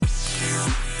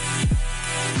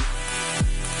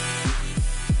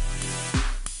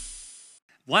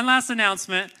one last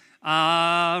announcement.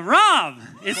 Rob,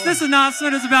 this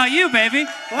announcement is about you, baby.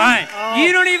 What? All right. Oh.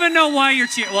 You don't even know why you're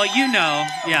cheering. Well, you know.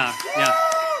 Yeah.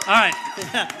 All right.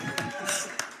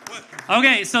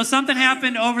 Okay, so something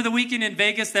happened over the weekend in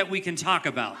Vegas that we can talk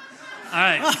about. All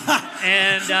right.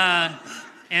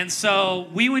 And so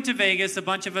we went to Vegas, a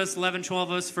bunch of us, 11,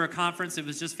 12 of us, for a conference. It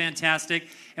was just fantastic.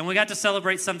 And we got to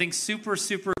celebrate something super,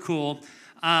 super cool.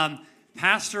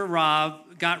 Pastor Rob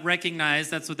got recognized,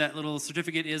 that's what that little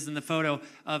certificate is in the photo,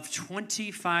 of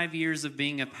 25 years of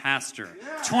being a pastor.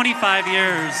 25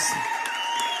 years.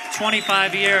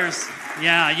 25 years.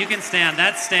 Yeah, you can stand.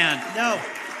 That's stand. No.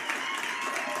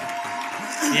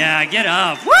 Yeah, get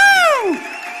up. Woo!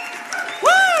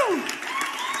 Woo!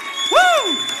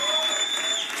 Woo!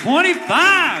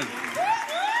 25.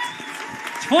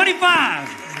 25.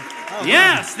 Oh,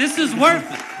 yes, this is worth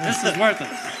it. This is worth it.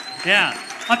 Yeah.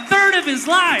 A third of his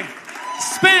life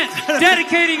spent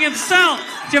dedicating himself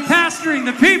to pastoring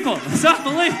the people. It's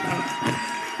unbelievable.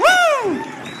 Woo!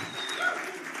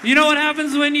 You know what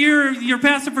happens when you're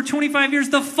pastor for 25 years?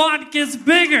 The font gets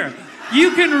bigger.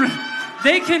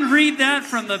 They can read that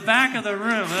from the back of the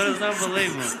room. That is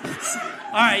unbelievable.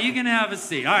 All right, you can have a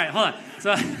seat. All right, hold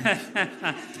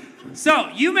on. So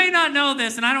you may not know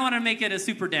this, and I don't want to make it a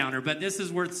super downer, but this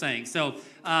is worth saying. So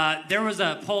there was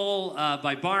a poll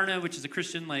by Barna, which is a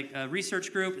Christian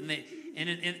research group,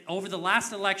 and over the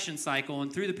last election cycle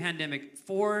and through the pandemic,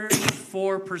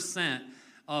 44%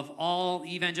 of all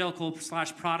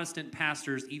evangelical/Protestant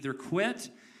pastors either quit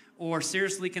or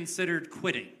seriously considered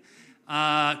quitting.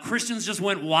 Christians just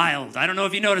went wild. I don't know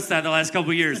if you noticed that the last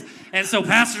couple of years. And so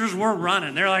pastors were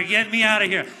running. They're like, get me out of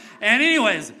here. And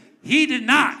anyways, he did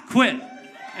not quit.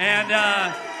 And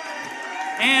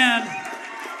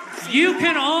you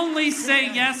can only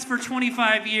say yes for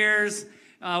 25 years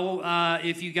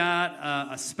if you got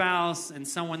a spouse and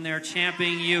someone there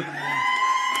championing you.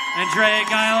 Andrea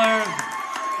Geiler.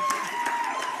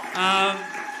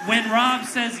 When Rob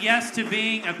says yes to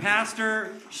being a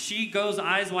pastor, she goes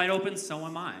eyes wide open, so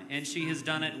am I. And she has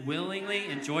done it willingly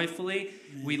and joyfully.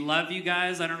 We love you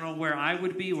guys. I don't know where I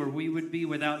would be, where we would be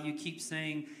without you keep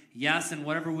saying yes, and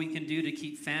whatever we can do to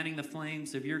keep fanning the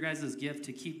flames of your guys' gift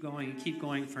to keep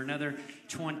going for another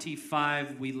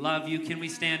 25. We love you. Can we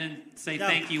stand and say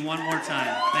thank you one more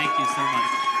time? Thank you so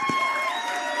much.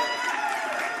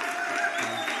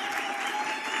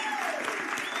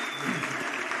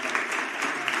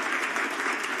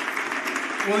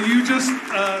 Will you just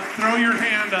throw your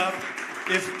hand up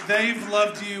if they've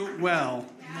loved you well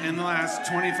in the last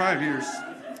 25 years?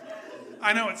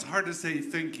 I know it's hard to say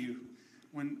thank you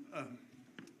when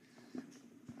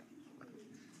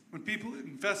people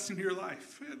invest in your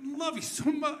life and love you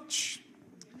so much.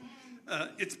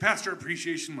 It's Pastor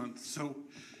Appreciation Month, so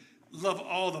love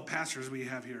all the pastors we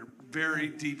have here very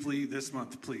deeply this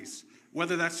month, please.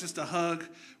 Whether that's just a hug,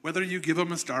 whether you give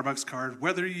them a Starbucks card,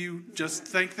 whether you just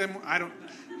thank them.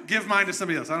 Give mine to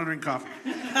somebody else. I don't drink coffee.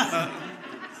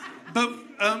 But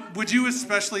would you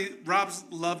especially, Rob's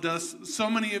loved us. So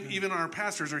many of even our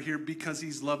pastors are here because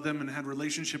he's loved them and had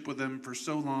relationship with them for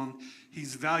so long.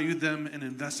 He's valued them and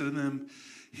invested in them.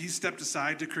 He's stepped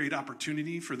aside to create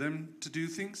opportunity for them to do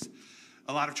things.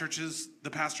 A lot of churches, the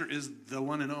pastor is the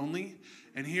one and only.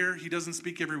 And here, he doesn't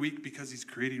speak every week because he's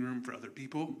creating room for other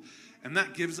people. And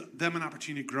that gives them an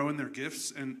opportunity to grow in their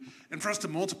gifts and for us to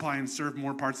multiply and serve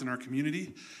more parts in our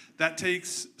community. That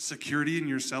takes security in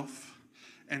yourself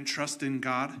and trust in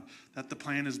God that the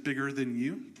plan is bigger than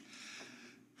you.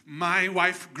 My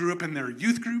wife grew up in their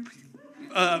youth group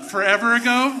forever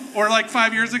ago, or like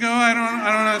 5 years ago. I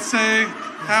don't know to say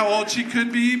how old she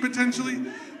could be potentially.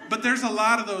 But there's a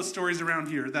lot of those stories around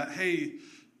here that, hey,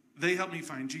 they helped me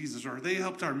find Jesus, or they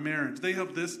helped our marriage, they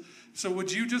helped this. So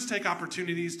would you just take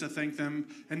opportunities to thank them?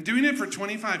 And doing it for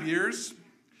 25 years,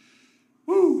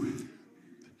 woo,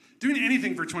 doing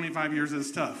anything for 25 years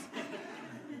is tough.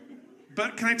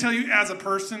 But can I tell you, as a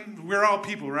person, we're all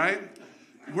people, right?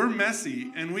 We're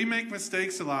messy, and we make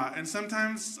mistakes a lot. And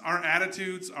sometimes our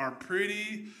attitudes are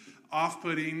pretty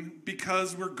off-putting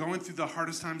because we're going through the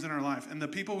hardest times in our life. And the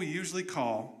people we usually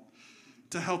call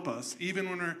to help us, even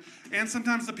when and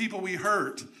sometimes the people we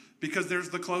hurt, because they're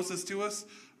the closest to us,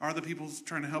 are the people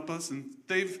trying to help us, and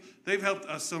they've helped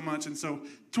us so much. And so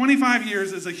 25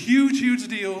 years is a huge, huge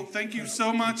deal. Thank you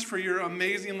so much for your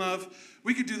amazing love.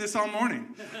 We could do this all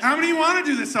morning. How many want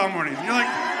to do this all morning? You're like,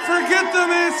 forget the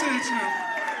message.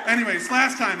 Anyways,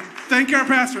 last time, thank our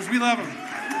pastors. We love them.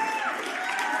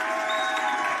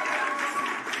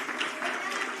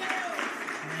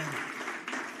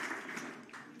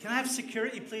 Can I have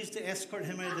security, please, to escort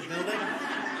him out of the building?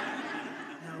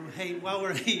 No. hey, while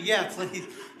we're, yeah, please.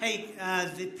 Hey,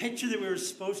 the picture that we were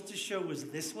supposed to show was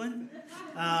this one.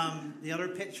 The other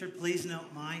picture, please,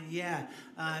 not mine. Yeah.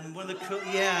 One of the cool,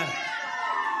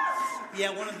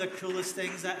 one of the coolest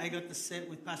things that I got to sit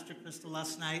with Pastor Crystal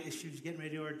last night is she was getting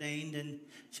ready to ordained, and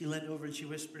she leant over and she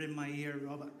whispered in my ear,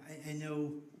 Rob, I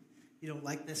know you don't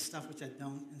like this stuff, which I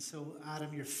don't, and so,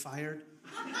 Adam, you're fired.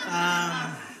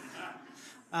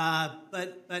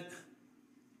 But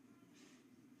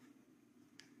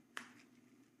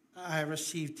I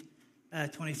received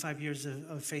 25 years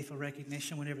of faithful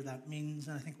recognition, whatever that means,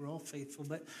 and I think we're all faithful.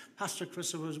 But Pastor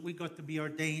Crystal we got to be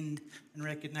ordained and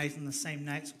recognized on the same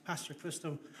night. So Pastor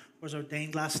Crystal was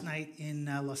ordained last night in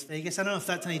Las Vegas. I don't know if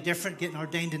that's any different, getting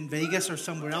ordained in Vegas or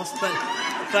somewhere else, but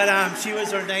she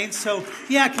was ordained. So,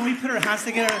 yeah, can we put our hands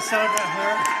together and celebrate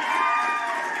her?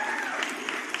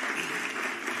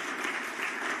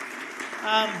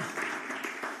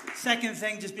 Second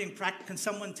thing, just being practical. Can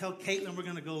someone tell Caitlin we're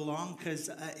going to go long?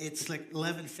 Because it's like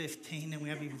 11:15 and we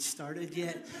haven't even started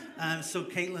yet. So,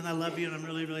 Caitlin, I love you and I'm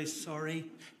really, really sorry.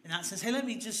 In that sense, hey, let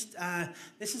me just,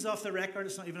 this is off the record.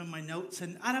 It's not even on my notes.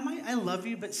 And Adam, I love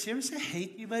you, but seriously, I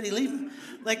hate you, buddy. Leave,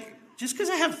 like, just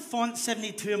because I have font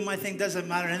 72 in my thing doesn't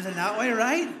matter. Isn't that way,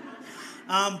 right?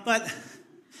 But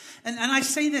I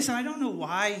say this, and I don't know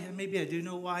why, and maybe I do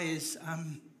know why, is...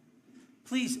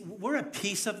 please, we're a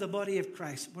piece of the body of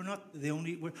Christ. We're not the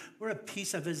only, we're a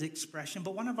piece of his expression.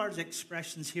 But one of our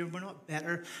expressions here, we're not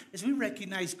better, is we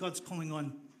recognize God's calling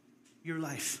on your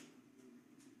life.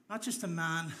 Not just a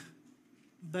man,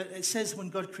 but it says when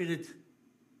God created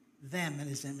them in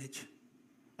his image.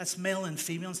 That's male and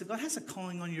female. And so God has a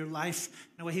calling on your life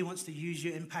in a way he wants to use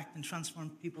you, impact and transform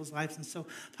people's lives. And so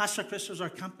Pastor Crystal is our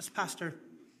campus pastor.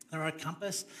 They're our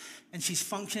campus, and she's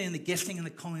functioning in the gifting and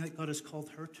the calling that God has called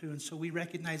her to. And so we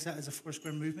recognize that as a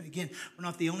Foursquare movement. Again, we're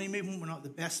not the only movement. We're not the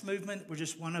best movement. We're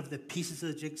just one of the pieces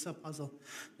of the jigsaw puzzle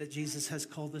that Jesus has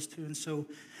called us to. And so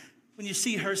when you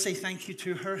see her, say thank you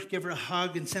to her. Give her a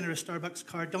hug and send her a Starbucks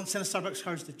card. Don't send a Starbucks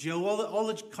cards to Joe. All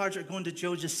the cards that are going to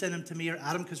Joe, just send them to me or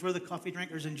Adam, because we're the coffee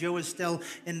drinkers, and Joe is still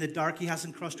in the dark. He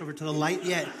hasn't crossed over to the light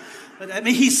yet. But I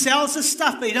mean, he sells the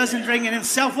stuff, but he doesn't drink it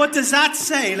himself. What does that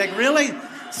say? Like, really?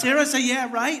 Sarah said, yeah,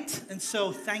 right. And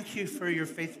so thank you for your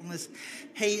faithfulness.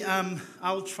 Hey,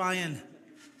 I'll try and...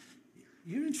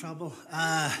 You're in trouble.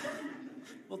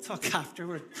 We'll talk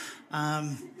afterward. I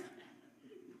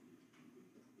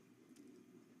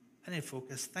need to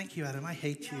focus. Thank you, Adam. I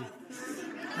hate you.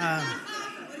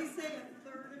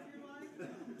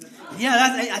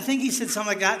 Yeah, I think he said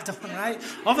something like that, right?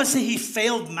 Obviously, he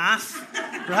failed math,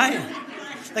 right?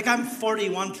 Like, I'm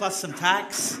 41 plus some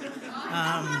tax.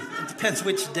 It depends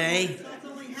which day. That's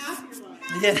only half your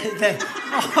life.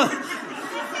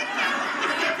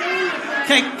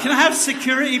 Okay, can I have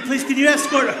security, please? Can you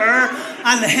escort her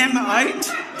and him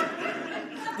out?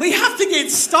 We have to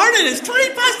get started. It's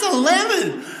 20 past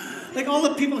 11. Like, all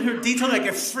the people who are detailed, like,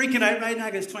 are freaking out right now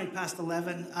because it's 20 past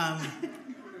 11.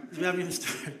 We haven't even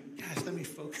started. Gosh, let me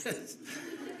focus.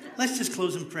 Let's just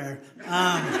close in prayer.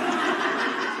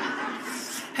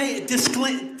 Hey,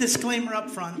 disclaimer up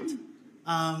front.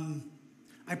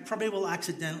 I probably will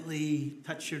accidentally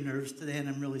touch your nerves today, and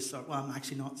I'm really sorry. Well, I'm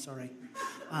actually not sorry.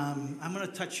 I'm going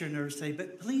to touch your nerves today,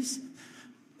 but please,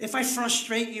 if I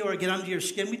frustrate you or get under your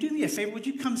skin, would you do me a favor? Would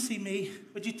you come see me?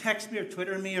 Would you text me or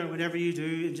Twitter me or whatever you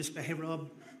do and just go, hey,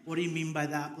 Rob, what do you mean by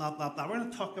that? Blah, blah, blah. We're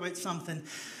going to talk about something.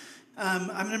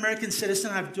 I'm an American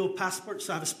citizen. I have a dual passport,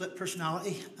 so I have a split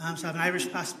personality. So I have an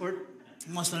Irish passport.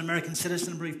 I'm also an American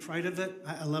citizen. I'm really proud of it.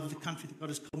 I love the country that God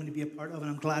has called me to be a part of, and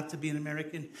I'm glad to be an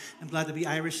American. I'm glad to be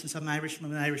Irish since I'm Irish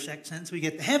from an Irish accent. So we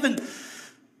get to heaven.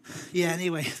 Yeah,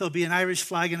 anyway, there'll be an Irish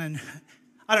flag, and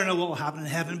I don't know what will happen in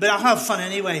heaven, but I'll have fun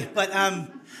anyway. But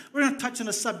we're going to touch on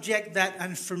a subject that,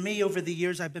 and for me, over the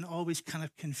years, I've been always kind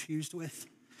of confused with.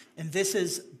 And this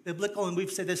is biblical, and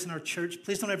we've said this in our church.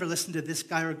 Please don't ever listen to this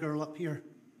guy or girl up here.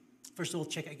 First of all,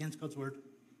 check it against God's word.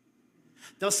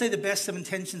 They'll say the best of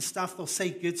intentions stuff. They'll say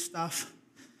good stuff.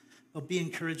 They'll be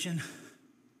encouraging.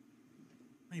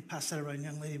 Let me pass that around,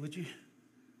 young lady, would you?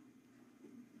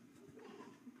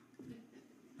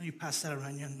 Let me pass that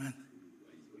around, young man.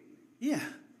 Yeah.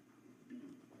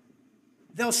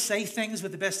 They'll say things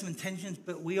with the best of intentions,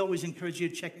 but we always encourage you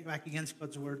to check it back against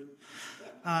God's word.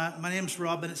 My name's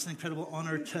Rob, and it's an incredible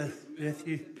honor to be with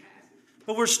you.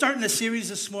 But we're starting a series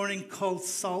this morning called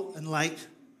Salt and Light.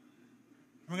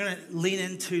 We're going to lean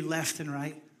into left and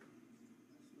right.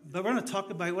 But we're going to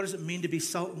talk about what does it mean to be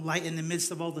salt and light in the midst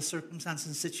of all the circumstances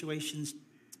and situations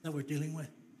that we're dealing with.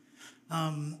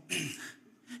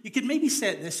 You could maybe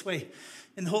say it this way,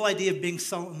 in the whole idea of being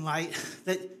salt and light,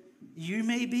 that you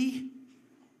may be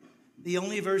the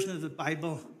only version of the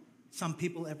Bible some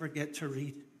people ever get to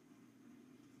read.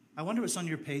 I wonder what's on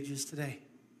your pages today.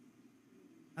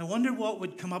 I wonder what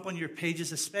would come up on your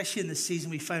pages, especially in the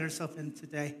season we find ourselves in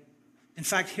today. In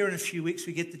fact, here in a few weeks,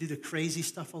 we get to do the crazy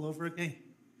stuff all over again.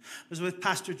 I was with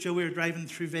Pastor Joe. We were driving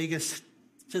through Vegas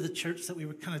to the church that we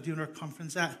were kind of doing our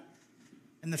conference at.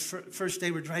 And the first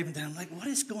day we're driving down, I'm like, what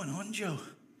is going on, Joe?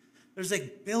 There's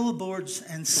like billboards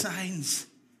and signs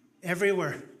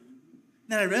everywhere.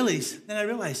 Then I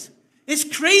realized, it's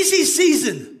crazy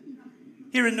season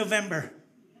here in November,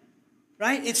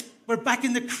 right? We're back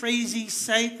in the crazy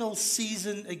cycle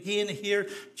season again here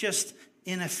just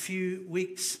in a few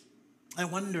weeks. I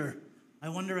wonder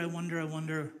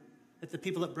that the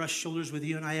people that brush shoulders with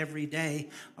you and I every day,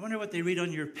 I wonder what they read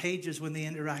on your pages when they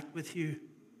interact with you.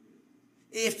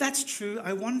 If that's true,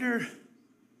 I wonder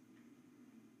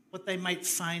what they might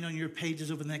find on your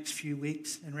pages over the next few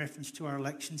weeks in reference to our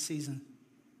election season.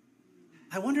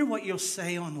 I wonder what you'll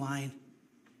say online.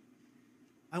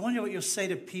 I wonder what you'll say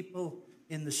to people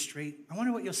in the street. I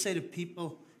wonder what you'll say to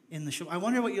people in the show. I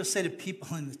wonder what you'll say to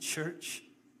people in the church.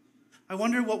 I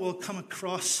wonder what will come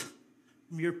across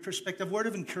from your perspective. Word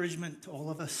of encouragement to all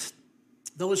of us.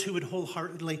 Those who would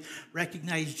wholeheartedly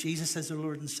recognize Jesus as their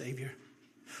Lord and Savior.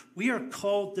 We are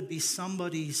called to be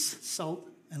somebody's salt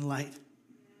and light.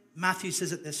 Matthew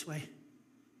says it this way.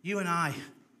 You and I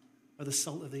are the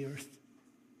salt of the earth.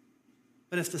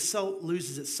 But if the salt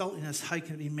loses its saltiness, how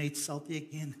can it be made salty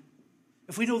again?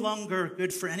 If we no longer are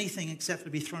good for anything except to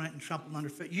be thrown out and trampled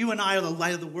underfoot, you and I are the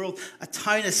light of the world. A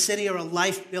town, a city, or a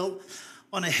life built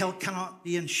on a hill cannot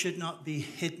be and should not be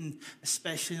hidden,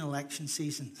 especially in election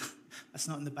season. That's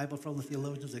not in the Bible for all the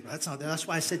theologians. Like, that's not there. That's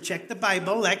why I said check the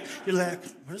Bible. Like, you're like,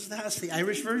 where's that? That's the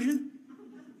Irish version.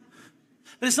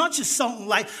 But it's not just salt and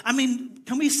light. I mean,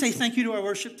 can we say thank you to our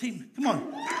worship team? Come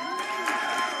on.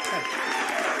 Okay.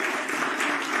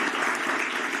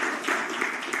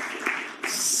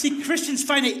 See, Christians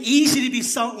find it easy to be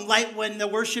salt and light when the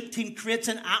worship team creates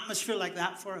an atmosphere like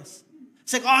that for us.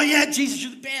 It's like, oh yeah, Jesus,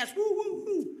 you're the best. Woo, woo,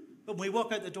 woo. But when we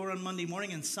walk out the door on Monday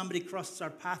morning and somebody crosses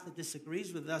our path that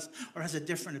disagrees with us or has a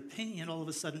different opinion, all of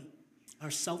a sudden our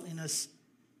saltiness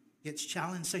gets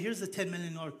challenged. So here's the $10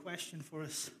 million question for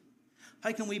us.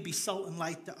 How can we be salt and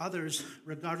light to others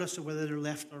regardless of whether they're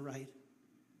left or right?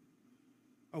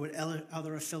 Or what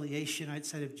other affiliation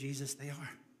outside of Jesus they are?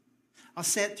 I'll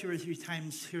say it 2 or 3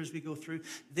 times here as we go through.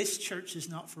 This church is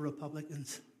not for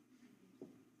Republicans.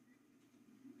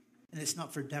 And it's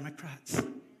not for Democrats.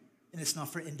 And it's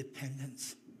not for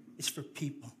independents. It's for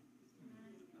people.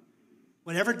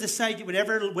 Whatever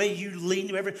way you lean,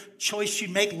 whatever choice you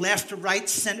make, left or right,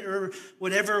 center,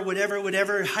 whatever,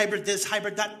 hybrid this,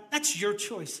 hybrid that, that's your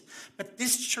choice. But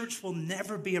this church will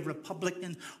never be a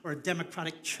Republican or a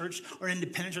Democratic church or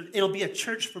independent church. It'll be a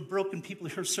church for broken people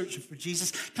who are searching for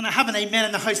Jesus. Can I have an amen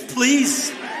in the house,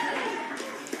 please?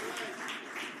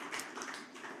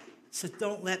 So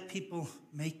don't let people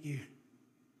make you,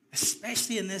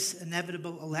 especially in this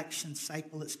inevitable election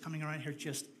cycle that's coming around here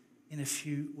just in a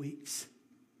few weeks.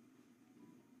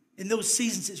 In those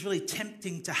seasons, it's really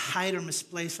tempting to hide or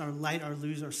misplace our light or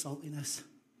lose our saltiness.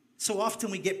 So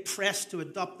often we get pressed to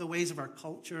adopt the ways of our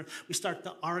culture. We start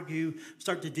to argue,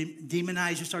 start to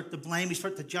demonize, we start to blame, we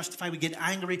start to justify, we get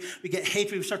angry, we get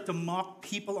hatred, we start to mock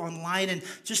people online and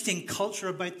just in culture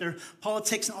about their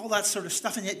politics and all that sort of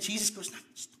stuff. And yet Jesus goes, no,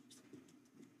 stop.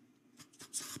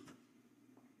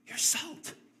 You're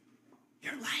salt.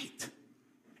 You're light.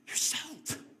 You're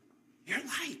salt. You're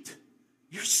light.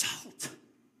 You're salt.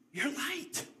 You're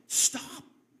light. Stop.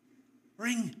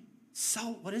 Bring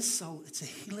salt. What is salt? It's a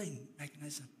healing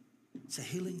mechanism. It's a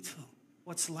healing tool.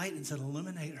 What's light? It's an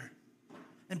illuminator.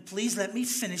 And please let me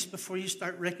finish before you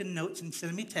start wrecking notes and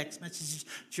sending me text messages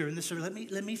during this. Or let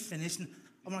me finish. And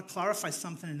I want to clarify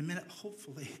something in a minute,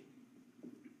 hopefully.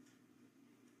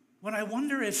 When I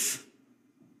wonder if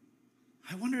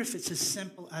it's as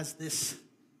simple as this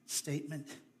statement.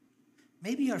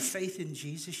 Maybe our faith in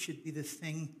Jesus should be the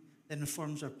thing that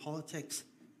informs our politics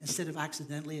instead of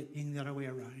accidentally it being the other way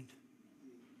around.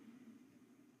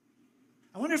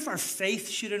 I wonder if our faith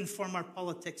should inform our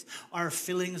politics, our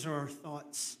feelings or our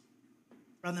thoughts,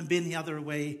 rather than being the other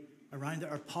way around, that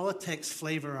our politics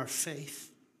flavor our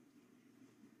faith.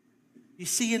 You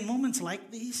see, in moments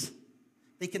like these,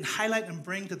 they can highlight and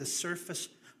bring to the surface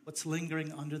what's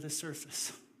lingering under the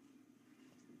surface.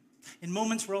 In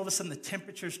moments where all of a sudden the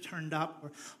temperature's turned up,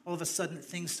 or all of a sudden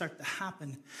things start to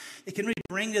happen, it can really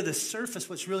bring to the surface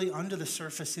what's really under the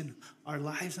surface in our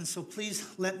lives. And so please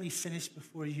let me finish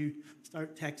before you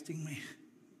start texting me.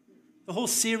 The whole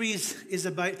series is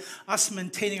about us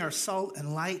maintaining our salt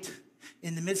and light.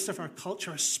 in the midst of our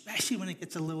culture, especially when it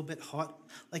gets a little bit hot,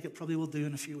 like it probably will do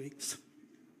in a few weeks.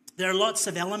 There are lots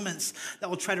of elements that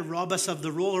will try to rob us of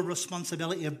the role or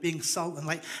responsibility of being salt and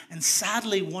light. And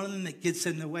sadly, one of them that gets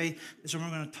in the way is what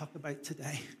we're going to talk about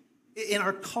today. In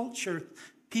our culture,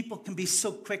 people can be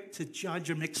so quick to judge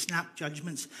or make snap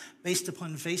judgments based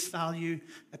upon face value,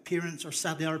 appearance, or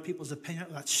sadly other people's opinion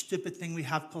of that stupid thing we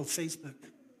have called Facebook.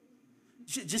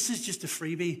 This is just a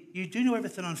freebie. You do know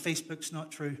everything on Facebook's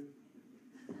not true.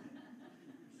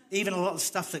 Even a lot of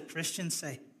stuff that Christians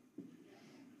say.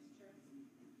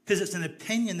 Because it's an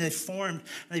opinion they formed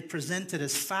and they present it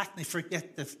as fact and they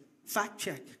forget the fact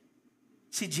check.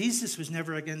 See, Jesus was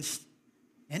never against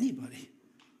anybody.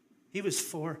 He was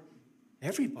for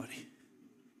everybody.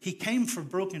 He came for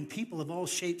broken people of all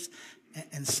shapes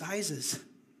and sizes.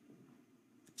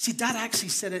 See, Dad actually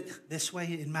said it this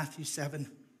way in Matthew 7.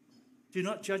 Do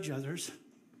not judge others.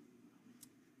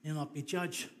 You'll not be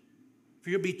judged.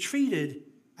 For you'll be treated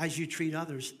as you treat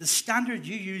others. The standard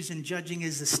you use in judging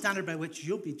is the standard by which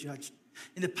you'll be judged.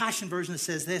 In the Passion Version, it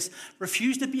says this: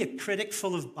 refuse to be a critic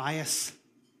full of bias,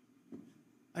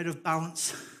 out of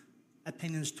balance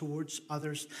opinions towards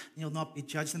others, and you'll not be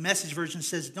judged. The Message Version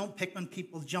says, don't pick on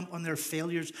people, jump on their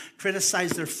failures,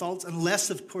 criticize their faults, unless,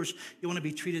 of course, you want to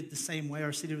be treated the same way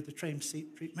or treated with the same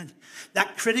treatment.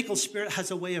 That critical spirit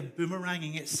has a way of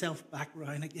boomeranging itself back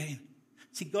around again.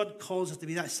 See, God calls us to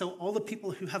be that. So all the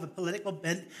people who have a political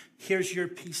bent, here's your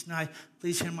piece now.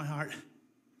 Please hear my heart.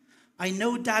 I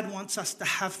know Dad wants us to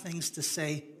have things to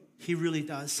say. He really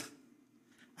does.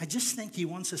 I just think he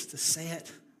wants us to say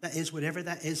it. That is, whatever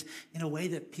that is, in a way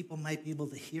that people might be able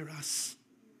to hear us.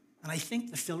 And I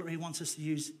think the filter he wants us to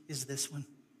use is this one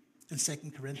in 2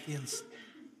 Corinthians.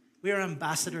 We are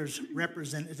ambassadors,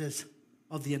 representatives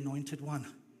of the Anointed One.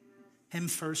 Him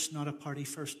first, not a party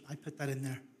first. I put that in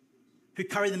there. Who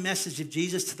carry the message of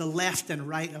Jesus to the left and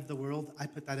right of the world. I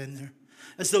put that in there.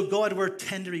 As though God were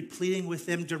tenderly pleading with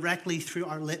them directly through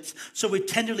our lips. So we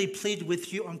tenderly plead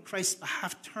with you on Christ's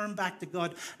behalf. Turn back to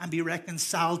God and be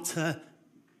reconciled to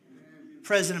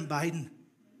President Biden,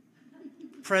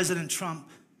 President Trump.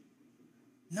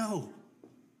 No,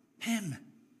 him.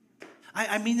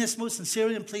 I mean this most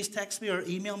sincerely, and please text me or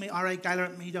email me,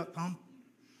 rigeiler@me.com.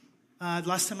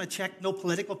 Last time I checked, no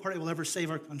political party will ever save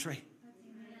our country.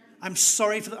 I'm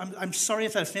sorry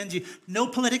if I offend you. No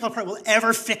political party will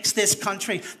ever fix this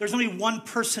country. There's only one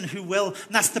person who will,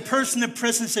 and that's the person and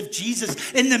presence of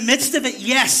Jesus. In the midst of it,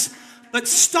 yes. But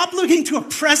stop looking to a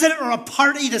president or a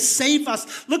party to save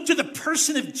us. Look to the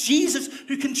person of Jesus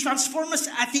who can transform us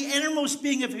at the innermost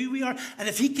being of who we are. And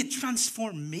if he could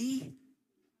transform me,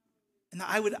 and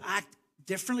I would act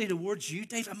differently towards you,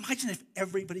 Dave, imagine if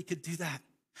everybody could do that.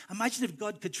 Imagine if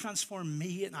God could transform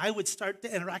me and I would start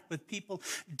to interact with people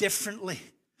differently.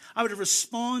 I would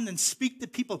respond and speak to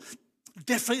people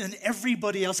differently than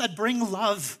everybody else. I'd bring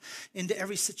love into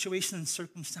every situation and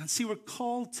circumstance. See, we're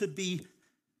called to be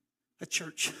a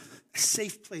church, a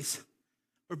safe place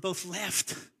where both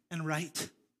left and right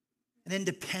and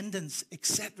independence,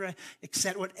 etc.,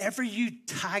 etc., whatever you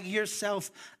tag yourself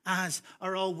as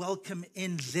are all welcome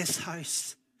in this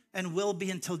house and will be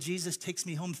until Jesus takes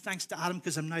me home. Thanks to Adam,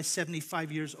 because I'm now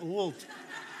 75 years old.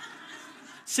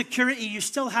 Security, you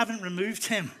still haven't removed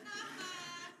him.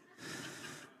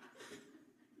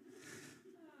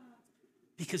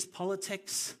 Because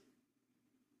politics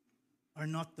are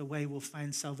not the way we'll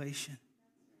find salvation.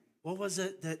 What was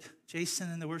it that Jason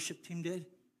and the worship team did?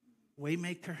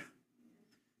 Waymaker,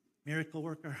 miracle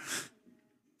worker,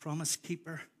 promise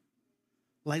keeper,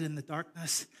 light in the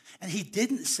darkness. And he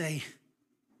didn't say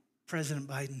President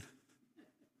Biden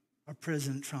or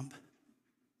President Trump.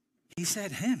 He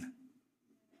said him.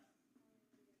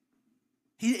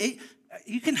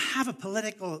 You can have a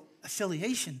political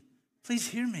affiliation. Please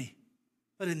hear me.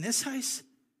 But in this house,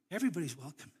 everybody's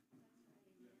welcome.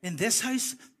 In this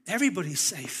house, everybody's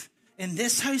safe. In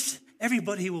this house,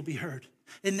 everybody will be heard.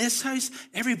 In this house,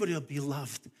 everybody will be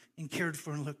loved and cared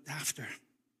for and looked after.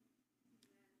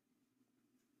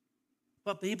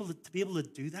 But to be able to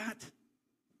do that,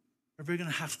 we're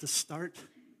going to have to start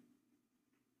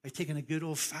by taking a good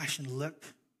old-fashioned look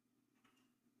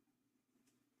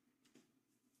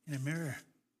in a mirror.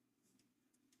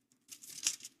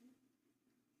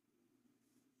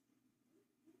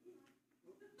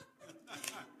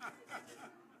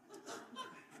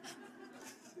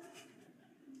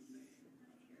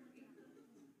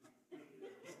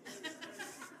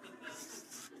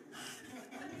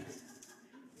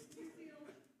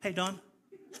 Hey, Don.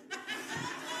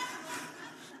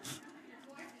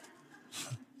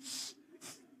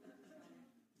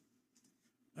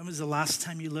 When was the last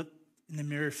time you looked in the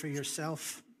mirror for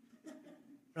yourself?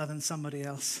 rather than somebody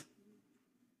else?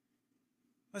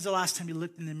 When's the last time you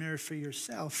looked in the mirror for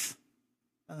yourself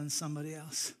rather than somebody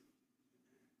else?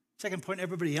 Second point,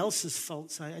 everybody else's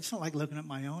faults. I just don't like looking at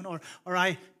my own. Or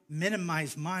I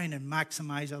minimize mine and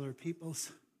maximize other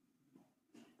people's.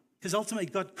 Because ultimately,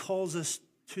 God calls us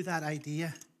to that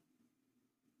idea.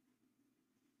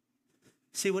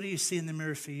 See, what do you see in the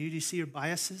mirror for you? Do you see your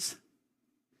biases? Do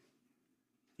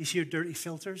you see your dirty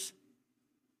filters? Do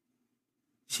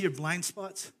you see your blind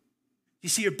spots? Do you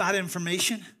see your bad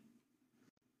information?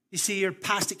 You see your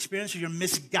past experience or your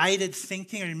misguided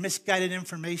thinking or your misguided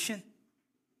information?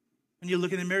 When you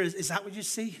look in the mirror, is that what you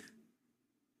see?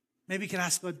 Maybe you can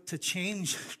ask God to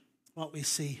change what we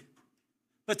see.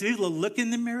 But to be able to look in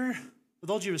the mirror, with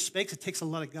all due respect, it takes a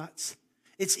lot of guts.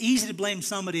 It's easy to blame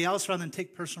somebody else rather than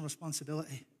take personal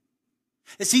responsibility.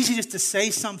 It's easy just to say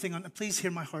something on, please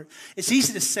hear my heart. It's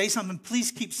easy to say something,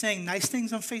 please keep saying nice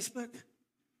things on Facebook.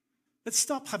 But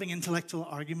stop having intellectual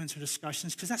arguments or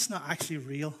discussions because that's not actually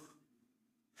real.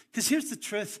 Because here's the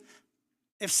truth.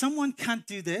 If someone can't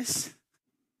do this,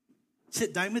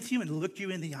 sit down with you and look you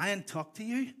in the eye and talk to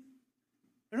you,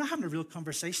 they're not having a real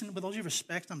conversation. With all due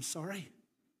respect, I'm sorry.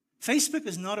 Facebook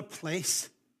is not a place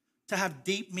to have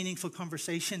deep, meaningful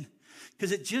conversation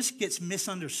because it just gets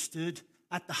misunderstood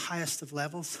at the highest of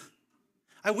levels.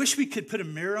 I wish we could put a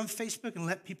mirror on Facebook and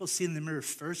let people see in the mirror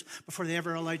first before they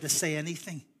ever allowed to say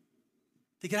anything.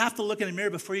 You could have to look in the mirror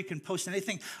before you can post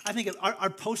anything. I think our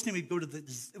posting would go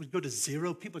to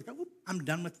zero. People would go, I'm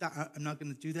done with that. I'm not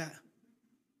going to do that.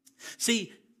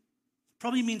 See,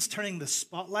 probably means turning the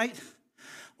spotlight.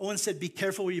 Owen said, be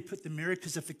careful where you put the mirror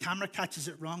because if the camera catches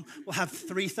it wrong, we'll have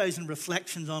 3,000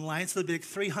 reflections online. So there'll be like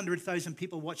 300,000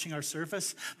 people watching our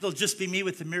service. There'll just be me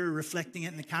with the mirror reflecting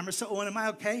it in the camera. So, Owen, am I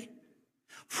okay?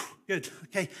 Good.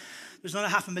 Okay. There's not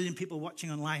 500,000 people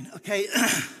watching online. Okay.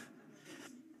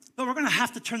 But we're going to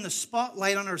have to turn the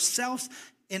spotlight on ourselves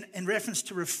in reference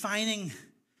to refining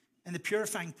and the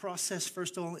purifying process,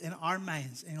 first of all, in our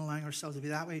minds, and allowing ourselves to be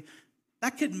that way.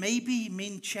 That could maybe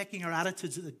mean checking our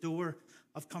attitudes at the door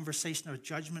of conversation or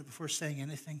judgment before saying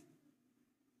anything.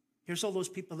 Here's all those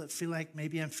people that feel like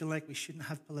we shouldn't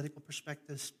have political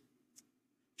perspectives.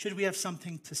 Should we have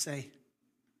something to say?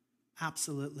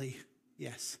 Absolutely,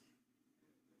 yes.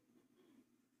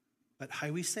 But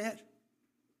how we say it?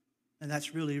 And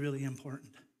that's really, really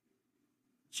important.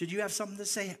 Should you have something to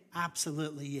say?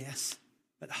 Absolutely, yes.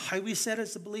 But how we say it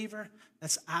as a believer,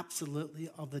 that's absolutely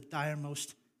of the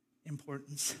direst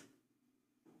importance.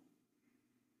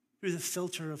 Through the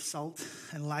filter of salt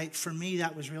and light, for me,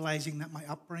 that was realizing that my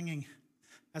upbringing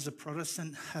as a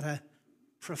Protestant had a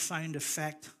profound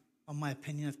effect on my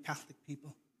opinion of Catholic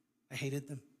people. I hated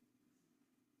them.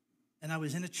 And I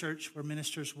was in a church where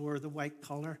ministers wore the white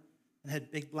collar and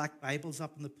had big black Bibles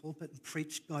up in the pulpit and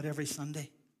preached God every Sunday.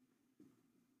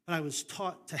 But I was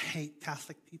taught to hate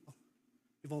Catholic people.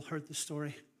 You've all heard the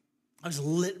story. I was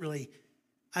literally,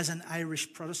 as an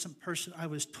Irish Protestant person, I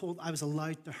was told I was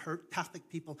allowed to hurt Catholic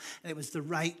people, and it was the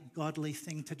right, godly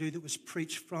thing to do that was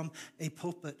preached from a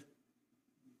pulpit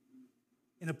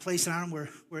in a place in Ireland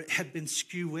where it had been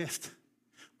skew-whiffed,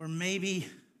 where maybe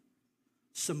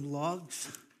some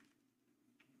logs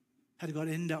had got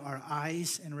into our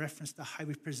eyes in reference to how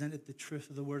we presented the truth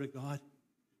of the Word of God.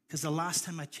 Because the last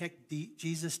time I checked,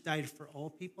 Jesus died for all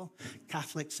people,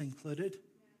 Catholics included,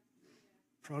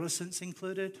 Protestants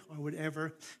included, or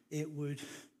whatever it would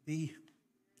be.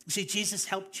 You see, Jesus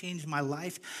helped change my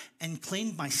life and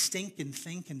cleaned my stinking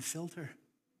think and filter.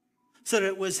 So that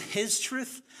it was his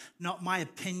truth, not my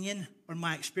opinion or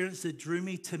my experience, that drew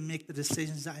me to make the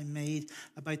decisions that I made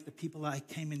about the people that I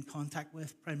came in contact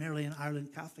with, primarily in Ireland,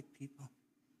 Catholic people.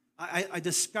 I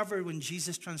discovered when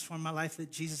Jesus transformed my life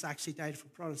that Jesus actually died for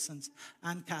Protestants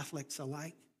and Catholics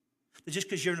alike. That just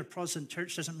because you're in a Protestant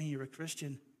church doesn't mean you're a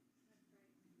Christian.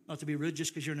 Not to be rude,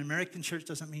 just because you're in an American church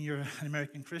doesn't mean you're an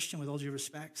American Christian, with all due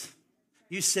respects.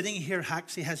 You sitting here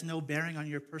actually has no bearing on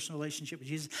your personal relationship with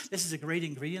Jesus. This is a great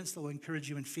ingredient that will encourage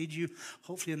you and feed you,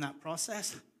 hopefully, in that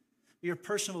process. Your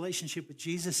personal relationship with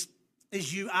Jesus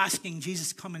is you asking Jesus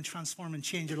to come and transform and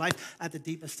change your life at the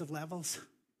deepest of levels.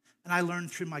 And I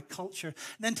learned through my culture. And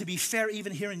then, to be fair,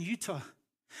 even here in Utah,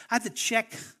 I had to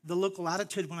check the local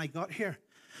attitude when I got here.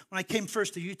 When I came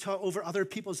first to Utah, over other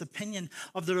people's opinion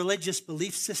of the religious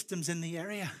belief systems in the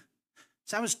area.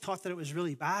 So I was taught that it was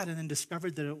really bad, and then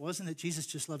discovered that it wasn't, that Jesus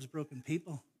just loves broken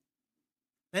people.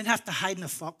 I didn't have to hide in a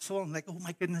foxhole and oh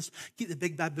my goodness, keep the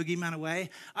big bad boogeyman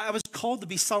away. I was called to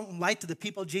be salt and light to the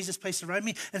people Jesus placed around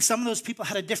me, and some of those people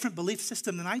had a different belief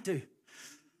system than I do.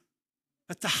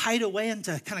 But to hide away and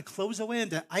to kind of close away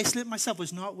and to isolate myself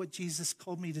was not what Jesus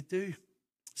called me to do.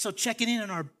 So checking in on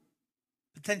our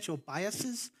potential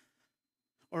biases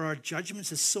or our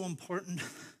judgments is so important.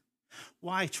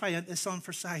 Why? Try this on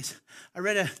for size. I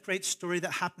read a great story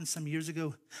that happened some years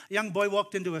ago. A young boy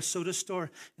walked into a soda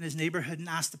store in his neighborhood and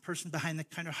asked the person behind the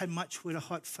counter, how much would a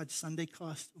hot fudge sundae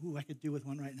cost? Ooh, I could do with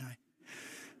one right now.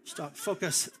 Stop,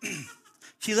 focus.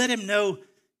 She let him know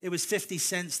it was 50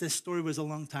 cents. This story was a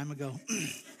long time ago.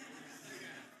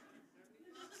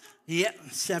 Yeah,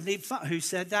 75. Who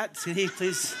said that? Can he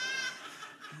please?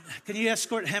 Can you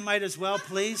escort him out as well,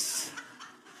 please?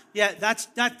 Yeah,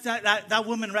 that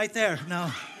woman right there. No.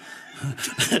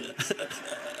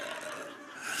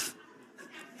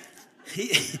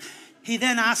 He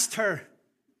then asked her,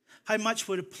 how much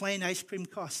would a plain ice cream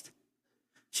cost?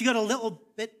 She got a little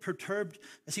bit perturbed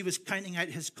as he was counting out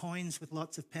his coins with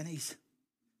lots of pennies.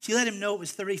 She let him know it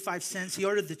was 35 cents. He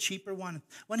ordered the cheaper one.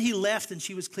 When he left and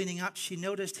she was cleaning up, she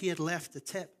noticed he had left a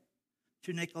tip,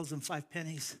 2 nickels and 5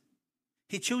 pennies.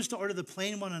 He chose to order the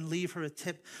plain one and leave her a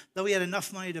tip, though he had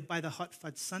enough money to buy the hot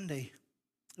fudge sundae.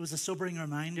 It was a sobering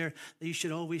reminder that you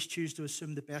should always choose to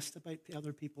assume the best about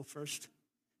other people first.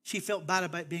 She felt bad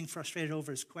about being frustrated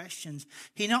over his questions.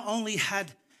 He not only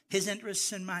had his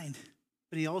interests in mind,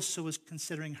 but he also was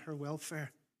considering her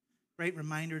welfare. Great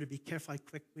reminder to be careful how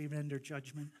quick we render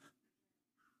judgment.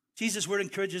 Jesus' word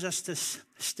encourages us to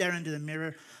stare into the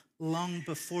mirror long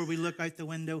before we look out the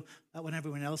window at what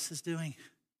everyone else is doing.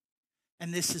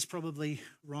 And this is probably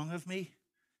wrong of me,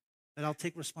 but I'll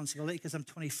take responsibility because I'm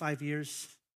 25 years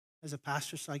as a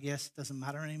pastor, so I guess it doesn't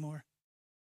matter anymore.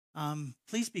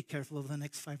 Please be careful over the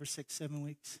next 5 or 6, 7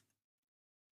 weeks.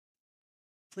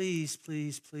 Please,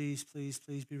 please, please, please,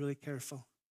 please be really careful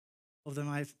over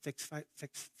the next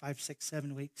 5, 6,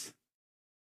 7 weeks.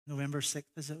 November 6th,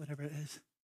 is it? Whatever it is.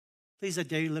 Please, I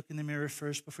dare you look in the mirror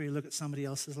first before you look at somebody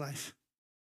else's life.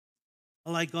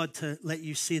 Allow God to let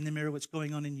you see in the mirror what's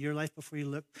going on in your life before you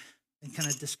look and kind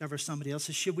of discover somebody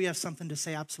else's. Should we have something to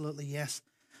say? Absolutely, yes.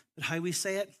 But how we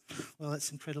say it, well,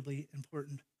 it's incredibly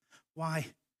important. Why?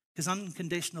 Because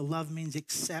unconditional love means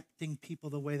accepting people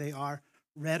the way they are,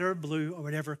 red or blue or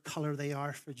whatever color they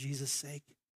are for Jesus' sake.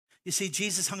 You see,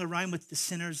 Jesus hung around with the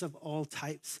sinners of all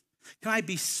types. Can I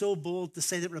be so bold to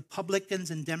say that Republicans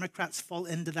and Democrats fall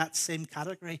into that same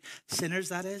category? Sinners,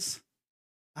 that is,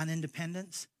 and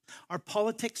independents. Our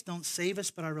politics don't save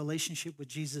us, but our relationship with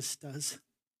Jesus does.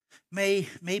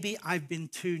 Maybe I've been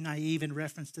too naive in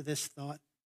reference to this thought,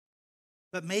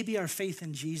 but maybe our faith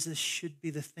in Jesus should be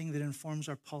the thing that informs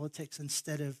our politics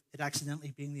instead of it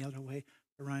accidentally being the other way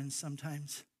around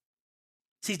sometimes.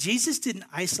 See, Jesus didn't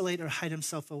isolate or hide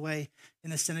himself away in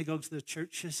the synagogues of the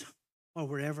churches or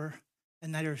wherever,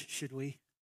 and neither should we.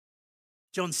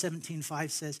 John 17:5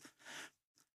 says,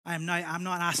 I'm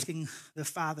not asking the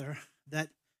Father that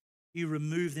you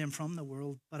remove them from the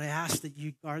world, but I ask that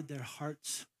you guard their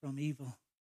hearts from evil.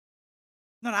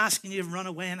 I'm not asking you to run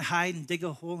away and hide and dig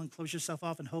a hole and close yourself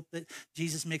off and hope that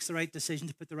Jesus makes the right decision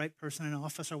to put the right person in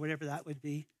office or whatever that would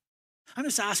be. I'm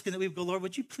just asking that we go, Lord,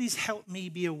 would you please help me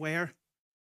be aware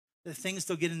that things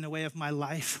don't get in the way of my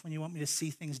life when you want me to see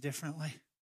things differently?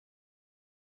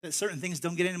 That certain things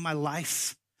don't get into my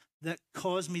life that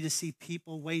cause me to see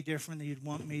people way different than you'd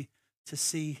want me to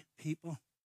see people.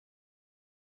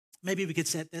 Maybe we could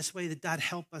say it this way, that God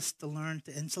help us to learn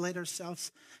to insulate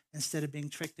ourselves instead of being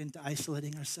tricked into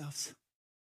isolating ourselves.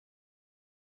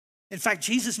 In fact,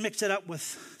 Jesus mixed it up with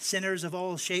sinners of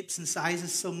all shapes and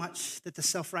sizes so much that the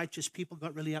self-righteous people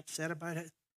got really upset about it.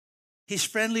 He's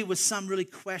friendly with some really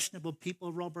questionable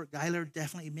people, Robert Geiler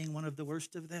definitely being one of the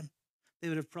worst of them, they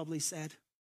would have probably said.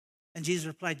 And Jesus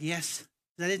replied, yes,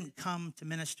 I didn't come to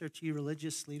minister to you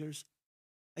religious leaders.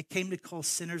 I came to call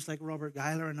sinners like Robert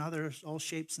Geiler and others, all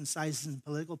shapes and sizes and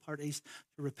political parties,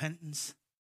 to repentance.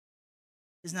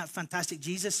 Isn't that fantastic?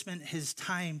 Jesus spent his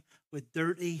time with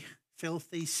dirty,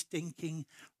 filthy, stinking,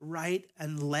 right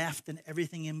and left and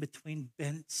everything in between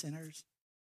bent sinners.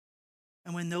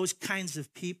 And when those kinds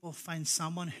of people find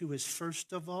someone who is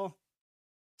first of all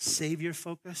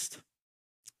Savior-focused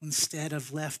instead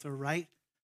of left or right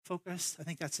focused, I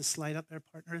think that's a slide up there,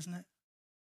 partner, isn't it?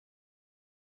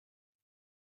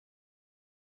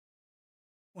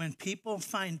 When people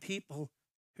find people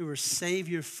who are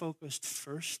Savior-focused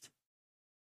first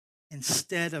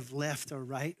instead of left or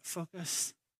right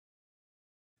focused,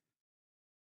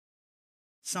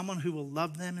 someone who will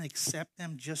love them and accept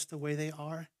them just the way they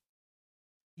are,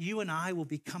 you and I will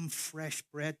become fresh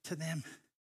bread to them.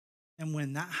 And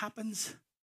when that happens,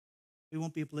 we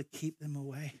won't be able to keep them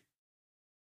away.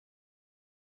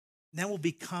 And then we'll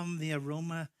become the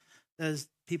aroma that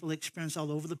people experience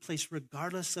all over the place,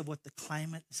 regardless of what the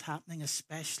climate is happening,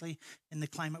 especially in the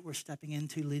climate we're stepping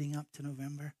into leading up to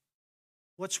November.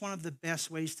 What's one of the best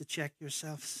ways to check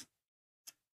yourselves?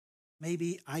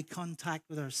 Maybe eye contact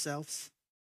with ourselves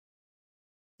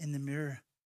in the mirror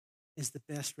is the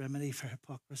best remedy for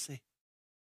hypocrisy.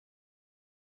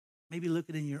 Maybe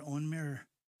looking in your own mirror,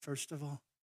 first of all,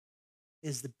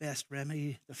 is the best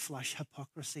remedy to flush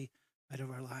hypocrisy out of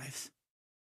our lives.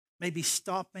 Maybe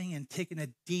stopping and taking a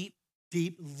deep,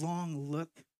 deep, long look.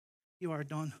 You are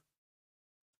done.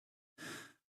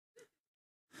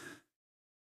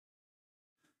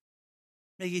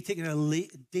 Maybe taking a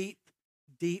deep,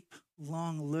 deep,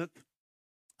 long look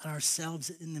at ourselves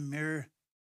in the mirror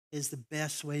is the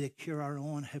best way to cure our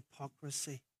own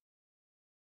hypocrisy.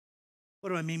 What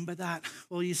do I mean by that?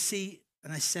 Well, you see,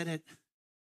 and I said it,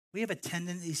 we have a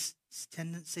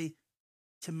tendency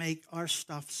to make our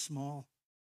stuff small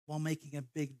while making a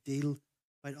big deal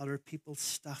about other people's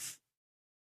stuff.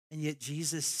 And yet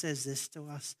Jesus says this to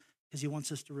us because he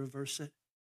wants us to reverse it.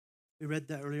 We read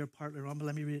that earlier part later on, but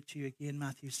let me read it to you again,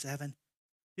 Matthew 7.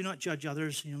 Do not judge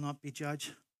others, and you'll not be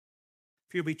judged.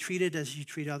 For you'll be treated as you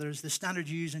treat others. The standard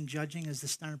you use in judging is the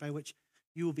standard by which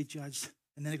you will be judged.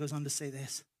 And then it goes on to say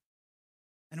this.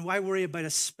 And why worry about a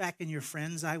speck in your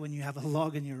friend's eye when you have a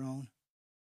log in your own?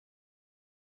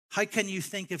 How can you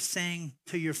think of saying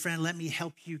to your friend, let me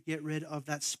help you get rid of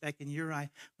that speck in your eye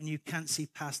when you can't see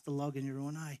past the log in your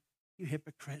own eye? You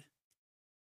hypocrite.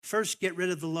 First, get rid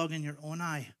of the log in your own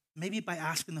eye, maybe by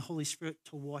asking the Holy Spirit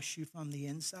to wash you from the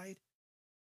inside.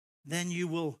 Then you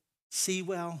will see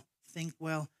well, think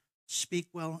well, speak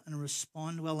well, and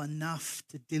respond well enough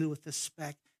to deal with the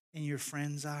speck in your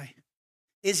friend's eye.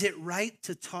 Is it right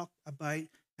to talk about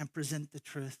and present the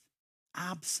truth?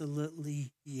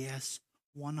 Absolutely yes,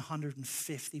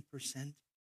 150%.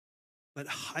 But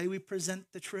how we present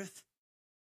the truth,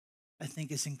 I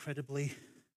think is incredibly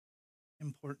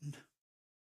important.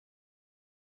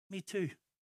 Me too.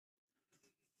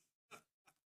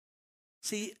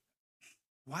 See,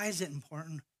 why is it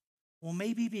important? Well,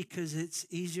 maybe because it's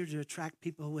easier to attract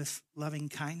people with loving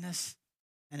kindness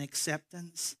and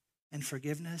acceptance and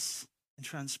forgiveness and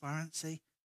transparency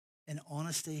and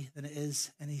honesty than it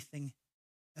is anything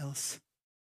else.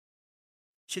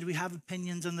 Should we have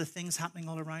opinions on the things happening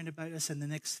all around about us in the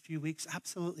next few weeks?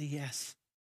 Absolutely, yes.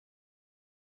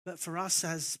 But for us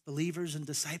as believers and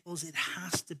disciples, it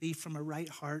has to be from a right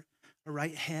heart, a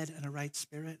right head, and a right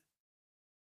spirit.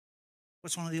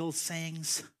 What's one of the old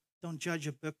sayings? Don't judge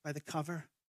a book by the cover.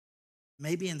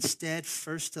 Maybe instead,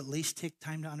 first at least take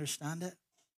time to understand it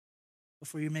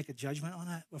before you make a judgment on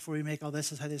it, before you make, oh,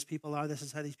 this is how these people are, this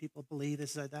is how these people believe,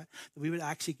 this is how that we would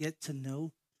actually get to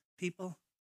know people.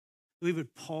 We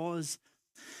would pause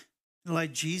and allow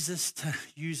Jesus to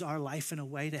use our life in a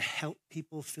way to help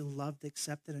people feel loved,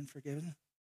 accepted, and forgiven.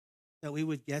 That we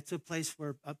would get to a place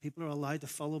where people are allowed to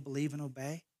follow, believe, and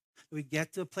obey. That we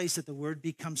get to a place that the word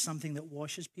becomes something that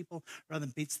washes people rather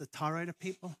than beats the tar out of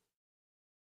people.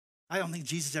 I don't think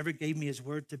Jesus ever gave me his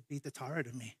word to beat the tar out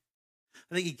of me.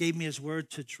 I think he gave me his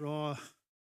word to draw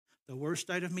the worst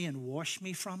out of me and wash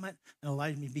me from it and allow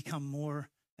me to become more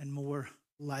and more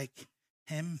like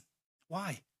him.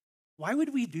 Why? Why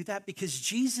would we do that? Because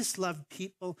Jesus loved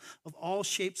people of all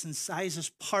shapes and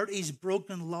sizes, parties,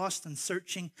 broken, lost, and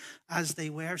searching as they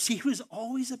were. See, he was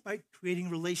always about creating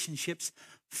relationships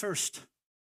first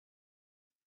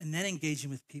and then engaging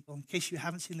with people. In case you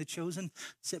haven't seen The Chosen,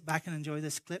 sit back and enjoy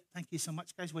this clip. Thank you so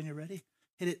much, guys. When you're ready,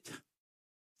 hit it.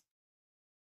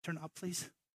 Turn it up, please.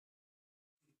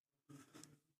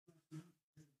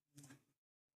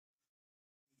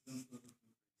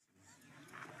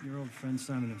 Your old friend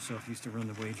Simon himself used to run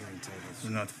the wagering tables.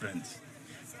 We're not friends.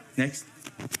 Next.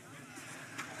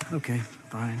 Okay,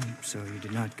 fine. So you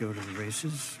did not go to the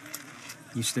races?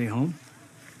 You stay home?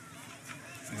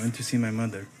 I went to see my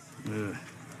mother. Ugh,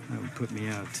 that would put me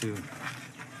out, too.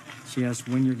 She asked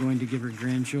when you're going to give her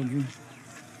grandchildren?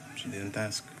 She didn't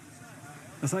ask.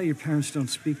 I thought your parents don't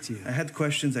speak to you. I had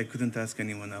questions I couldn't ask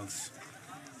anyone else.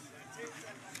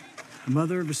 The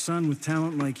mother of a son with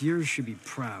talent like yours should be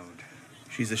proud.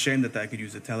 She's ashamed that I could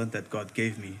use the talent that God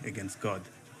gave me against God.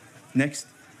 Next.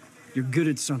 You're good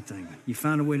at something. You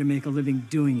found a way to make a living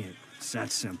doing it. It's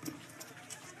that simple.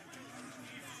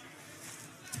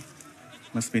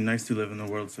 Must be nice to live in a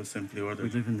world so simply ordered. We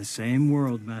live in the same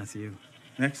world, Matthew.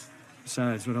 Next.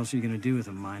 Besides, what else are you going to do with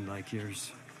a mind like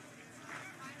yours?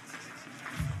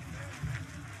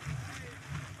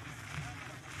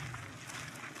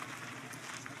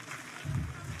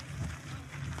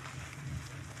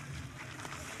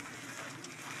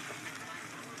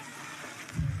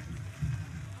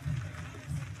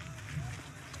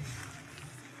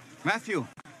 Matthew.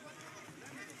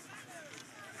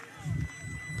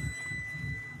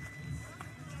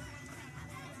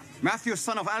 Matthew,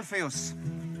 son of Alphaeus.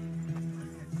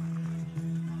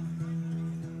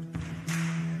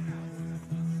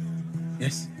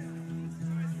 Yes.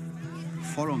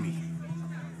 Follow me.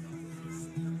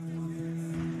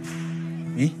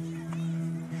 Me?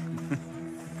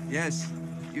 Yes,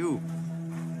 you.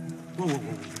 Whoa, whoa,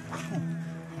 whoa.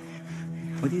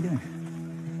 What are you doing?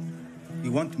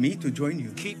 You want me to join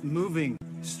you? Keep moving,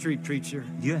 street preacher.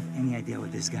 Do you have any idea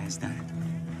what this guy's done?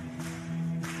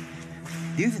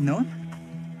 Do you even know him?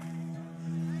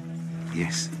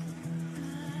 Yes.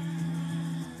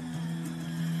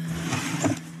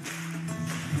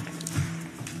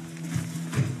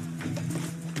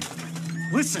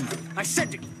 Listen, I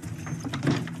said to...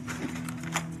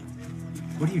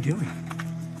 What are you doing?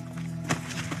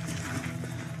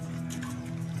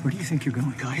 Where do you think you're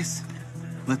going? Guys,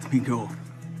 let me go.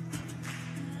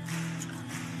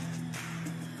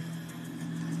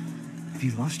 Have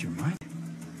you lost your mind?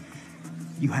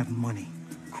 You have money.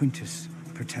 Quintus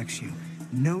protects you.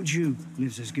 No Jew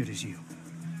lives as good as you.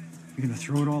 You're gonna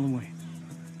throw it all away.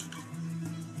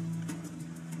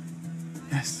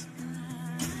 Yes.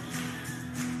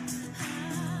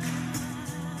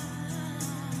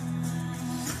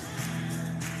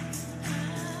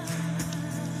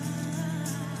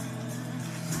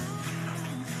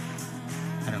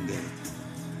 I don't get it.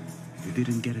 You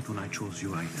didn't get it when I chose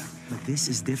you either. But this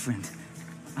is different.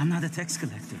 I'm not a tax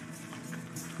collector.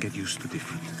 Get used to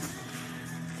different.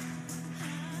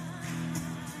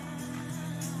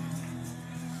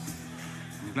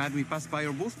 I'm glad we passed by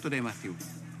your booth today, Matthew.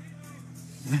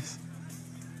 Yes.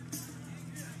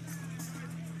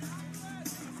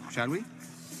 Shall we?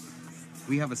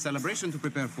 We have a celebration to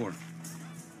prepare for.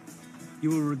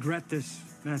 You will regret this,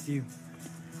 Matthew.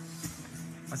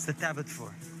 What's the tablet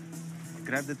for? I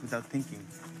grabbed it without thinking.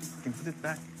 You can put it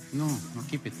back. No,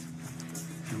 keep it.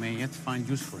 You may yet find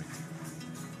use for it.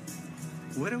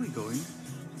 Where are we going?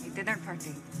 A dinner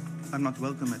party. I'm not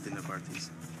welcome at dinner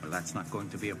parties. Well, that's not going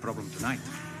to be a problem tonight.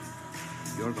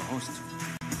 You're the host.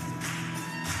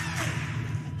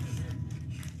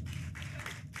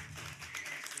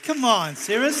 Come on,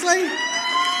 seriously?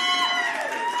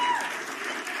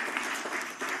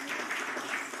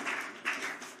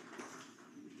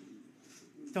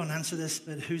 Don't answer this,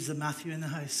 but who's the Matthew in the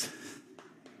house?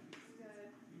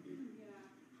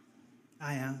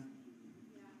 I am.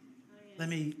 Let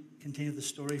me continue the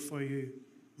story for you,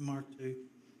 Mark 2.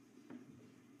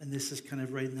 And this is kind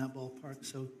of right in that ballpark,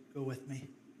 so go with me.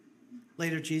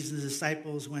 Later, Jesus and his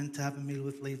disciples went to have a meal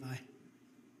with Levi.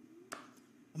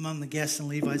 Among the guests in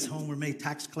Levi's home were many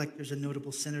tax collectors and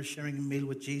notable sinners sharing a meal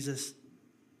with Jesus.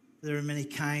 There were many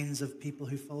kinds of people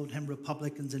who followed him,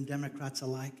 Republicans and Democrats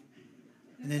alike,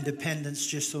 and independents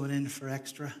just thrown in for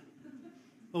extra.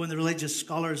 But when the religious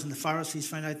scholars and the Pharisees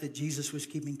found out that Jesus was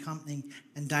keeping company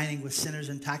and dining with sinners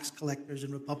and tax collectors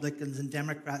and Republicans and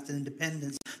Democrats and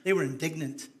independents, they were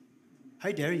indignant.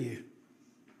 How dare you?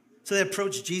 So they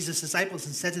approached Jesus' disciples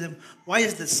and said to them, why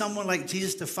is it that someone like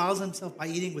Jesus defiles himself by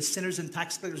eating with sinners and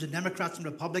tax collectors and Democrats and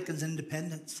Republicans and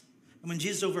independents? And when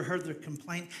Jesus overheard their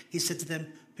complaint, he said to them,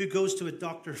 who goes to a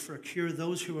doctor for a cure,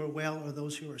 those who are well or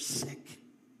those who are sick?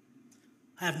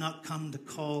 I have not come to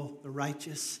call the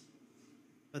righteous,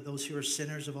 but those who are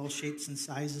sinners of all shapes and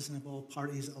sizes and of all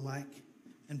parties alike,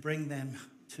 and bring them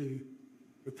to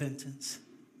repentance.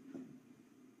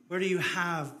 Where do you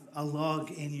have a log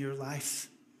in your life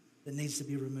that needs to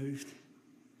be removed?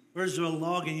 Where's there a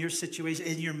log in your situation,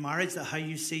 in your marriage, that how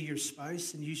you see your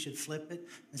spouse and you should flip it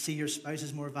and see your spouse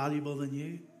is more valuable than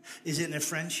you? Is it in a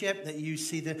friendship that you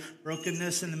see the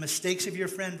brokenness and the mistakes of your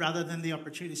friend rather than the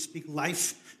opportunity to speak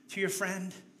life to your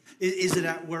friend? Is it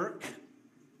at work?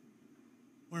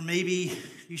 Or maybe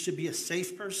you should be a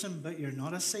safe person, but you're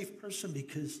not a safe person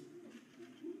because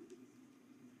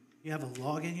you have a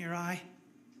log in your eye?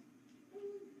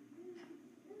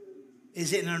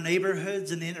 Is it in our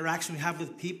neighborhoods and the interaction we have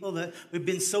with people that we've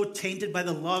been so tainted by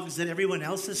the logs that everyone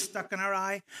else is stuck in our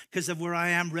eye because of where I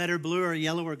am, red or blue or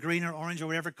yellow or green or orange or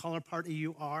whatever color party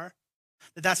you are?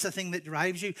 That's the thing that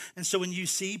drives you. And so when you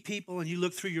see people and you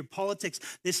look through your politics,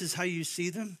 this is how you see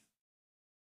them.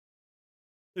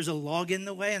 There's a log in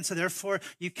the way, and so therefore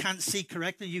you can't see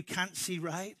correctly, you can't see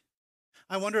right.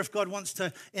 I wonder if God wants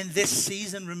to, in this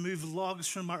season, remove logs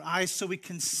from our eyes so we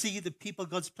can see the people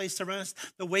God's placed around us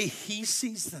the way he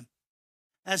sees them,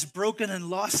 as broken and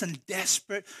lost and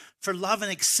desperate for love and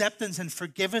acceptance and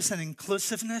forgiveness and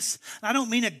inclusiveness. And I don't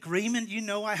mean agreement. You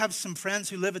know, I have some friends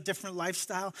who live a different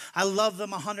lifestyle. I love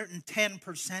them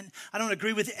 110%. I don't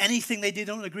agree with anything they do.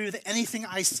 Don't agree with anything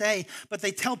I say. But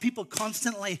they tell people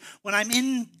constantly, when I'm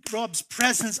in Rob's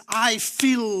presence, I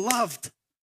feel loved.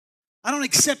 I don't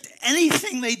accept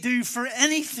anything they do for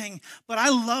anything, but I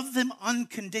love them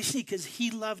unconditionally because he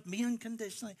loved me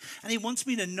unconditionally. And he wants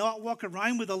me to not walk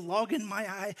around with a log in my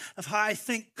eye of how I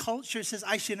think culture says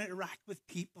I should interact with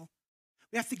people.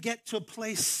 We have to get to a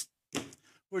place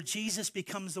where Jesus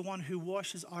becomes the one who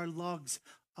washes our logs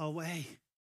away.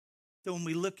 So when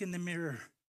we look in the mirror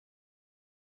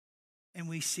and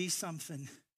we see something,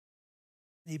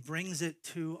 he brings it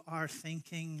to our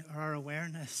thinking or our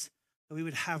awareness, that we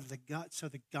would have the guts or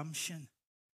the gumption,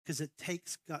 because it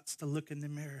takes guts to look in the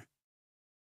mirror.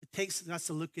 It takes guts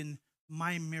to look in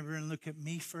my mirror and look at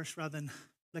me first rather than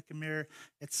look in the mirror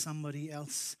at somebody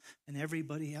else and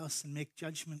everybody else and make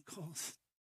judgment calls.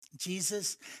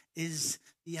 Jesus is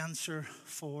the answer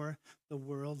for the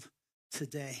world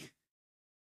today,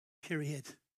 period.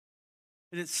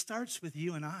 But it starts with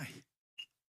you and I.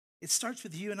 It starts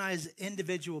with you and I as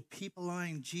individual people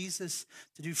allowing Jesus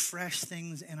to do fresh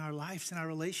things in our lives, in our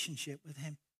relationship with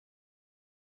him.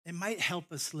 It might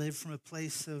help us live from a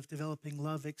place of developing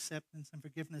love, acceptance, and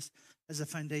forgiveness as a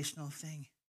foundational thing.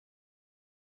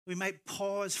 We might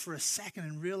pause for a second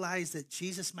and realize that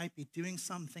Jesus might be doing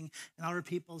something in other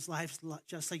people's lives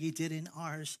just like he did in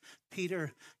ours.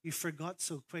 Peter, you forgot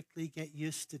so quickly, get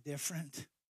used to different.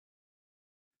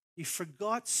 You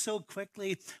forgot so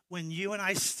quickly when you and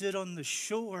I stood on the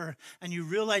shore and you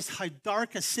realized how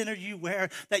dark a sinner you were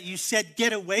that you said,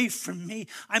 get away from me.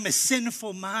 I'm a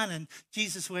sinful man. And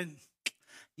Jesus went,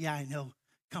 yeah, I know.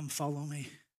 Come follow me.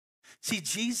 See,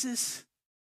 Jesus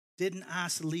didn't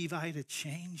ask Levi to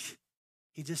change.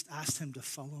 He just asked him to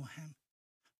follow him.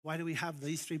 Why do we have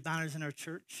these three banners in our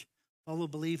church? Follow,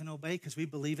 believe, and obey, because we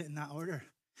believe it in that order.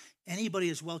 Anybody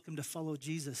is welcome to follow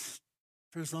Jesus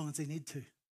for as long as they need to.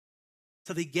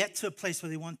 So they get to a place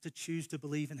where they want to choose to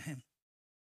believe in him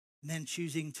and then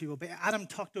choosing to obey. Adam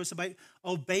talked to us about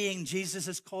obeying Jesus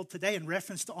is called today in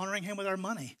reference to honoring him with our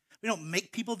money. We don't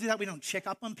make people do that. We don't check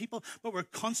up on people, but we're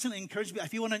constantly encouraged.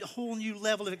 If you want a whole new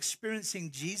level of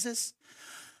experiencing Jesus,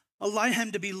 allow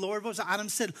him to be Lord. What was it Adam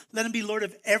said? Let him be Lord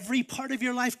of every part of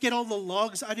your life. Get all the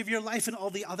logs out of your life and all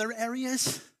the other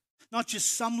areas. Not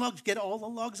just some logs, get all the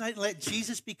logs out and let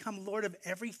Jesus become Lord of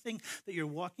everything that you're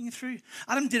walking through.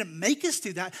 Adam didn't make us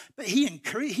do that, but he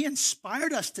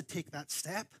inspired us to take that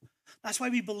step. That's why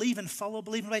we believe and follow,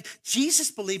 believe and obey.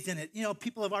 Jesus believed in it. You know,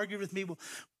 people have argued with me. Well,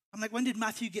 I'm like, when did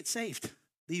Matthew get saved?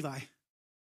 Levi.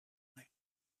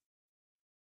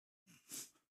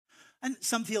 And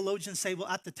some theologians say, well,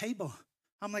 at the table.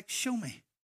 I'm like, show me.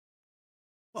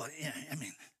 Well, yeah, I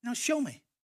mean, no, show me.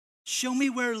 Show me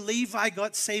where Levi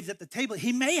got saved at the table.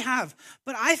 He may have,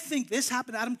 but I think this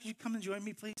happened. Adam, could you come and join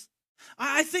me, please?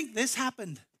 I think this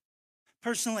happened,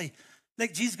 personally.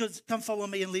 Like, Jesus goes, come follow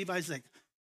me, and Levi's like,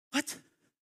 what?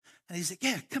 And he's like,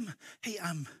 yeah, come on. Hey,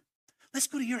 let's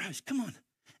go to your house. Come on.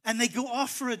 And they go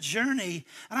off for a journey.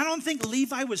 And I don't think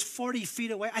Levi was 40 feet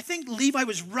away. I think Levi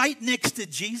was right next to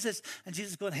Jesus. And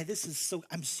Jesus is going, hey,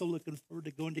 I'm so looking forward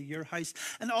to going to your house.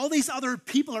 And all these other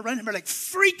people around him are like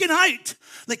freaking out.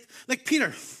 Like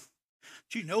Peter,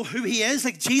 do you know who he is?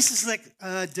 Like Jesus is like,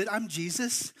 I'm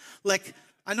Jesus. Like,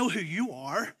 I know who you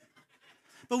are.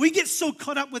 But we get so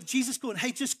caught up with Jesus going,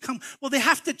 hey, just come. Well, they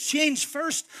have to change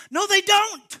first. No, they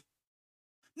don't.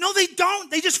 No, they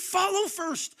don't. They just follow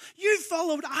first. You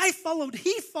followed. I followed.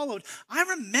 He followed. I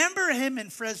remember him in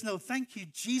Fresno. Thank you,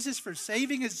 Jesus, for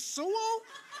saving his soul.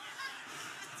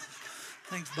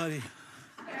 Thanks, buddy.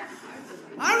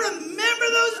 I remember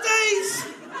those days.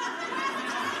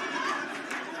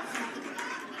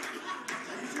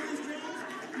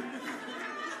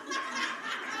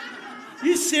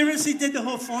 You seriously did the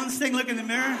whole phones thing? Look in the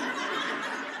mirror.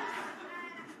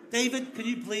 David, could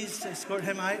you please escort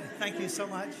him out? Thank you so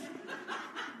much.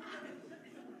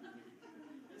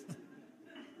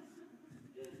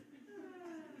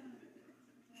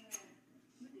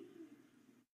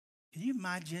 Can you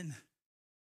imagine,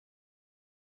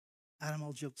 Adam,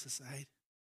 all jokes aside,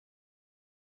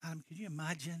 Adam, could you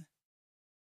imagine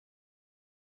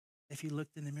if you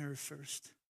looked in the mirror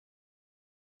first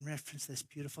and referenced this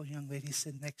beautiful young lady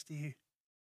sitting next to you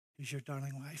who's your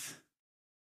darling wife?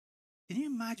 Can you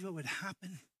imagine what would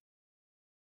happen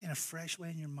in a fresh way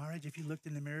in your marriage if you looked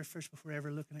in the mirror first before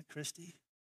ever looking at Christy?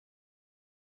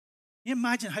 Can you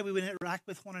imagine how we would interact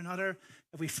with one another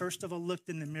if we first of all looked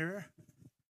in the mirror?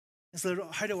 It's like,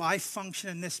 how do I function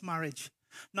in this marriage?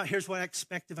 Not here's what I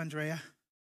expect of Andrea.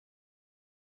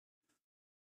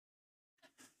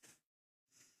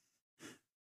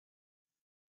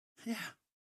 Yeah.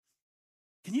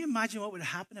 Can you imagine what would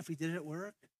happen if we did it at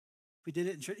work? If we did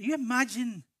it in church? Can you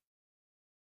imagine?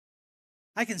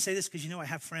 I can say this because you know I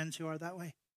have friends who are that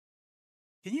way.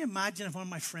 Can you imagine if one of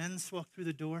my friends walked through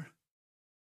the door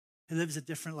who lives a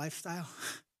different lifestyle.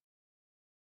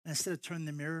 And instead of turning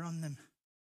the mirror on them,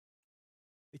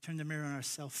 we turn the mirror on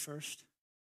ourselves first.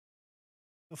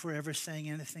 Before ever saying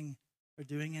anything or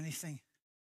doing anything.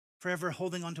 Forever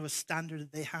holding on to a standard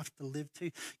that they have to live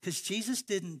to. Because Jesus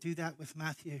didn't do that with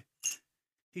Matthew.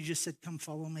 He just said, come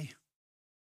follow me.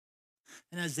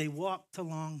 And as they walked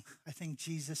along, I think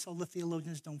Jesus, all the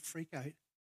theologians don't freak out.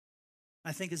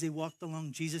 I think as they walked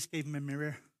along, Jesus gave him a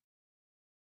mirror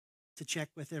to check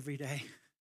with every day.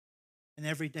 And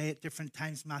every day at different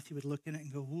times, Matthew would look in it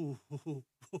and go,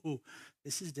 ooh,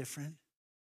 this is different.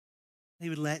 He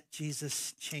would let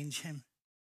Jesus change him.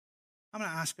 I'm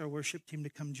going to ask our worship team to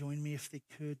come join me if they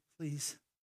could, please.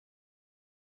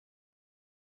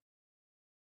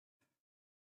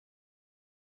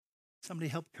 Somebody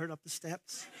help Kurt up the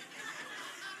steps.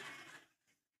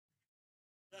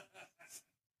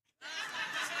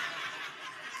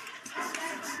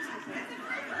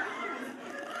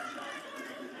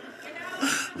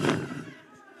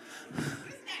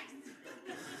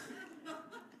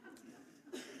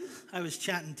 I was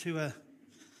chatting to a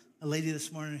lady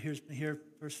this morning who's been here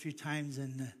first few times,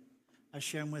 and I was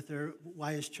sharing with her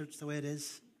why is church the way it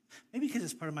is. Maybe because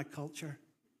it's part of my culture.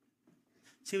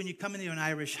 See, when you come into an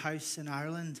Irish house in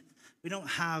Ireland, we don't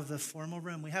have the formal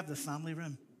room. We have the family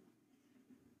room.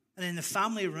 And in the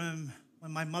family room,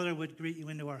 when my mother would greet you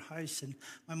into our house, and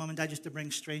my mom and dad used to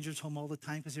bring strangers home all the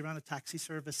time because they ran a taxi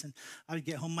service, and I would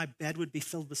get home, my bed would be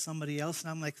filled with somebody else, and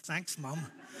I'm like, thanks, Mom.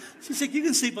 She's like, you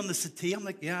can sleep on the settee. I'm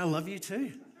like, yeah, I love you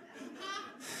too.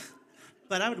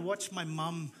 But I would watch my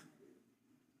mom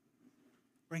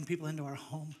bring people into our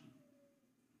home,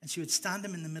 and she would stand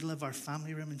them in the middle of our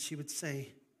family room, and she would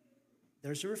say,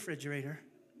 there's a refrigerator,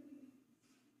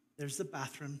 there's the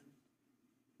bathroom,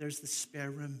 there's the spare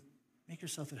room. Make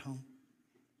yourself at home.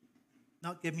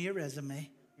 Not give me a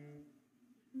resume.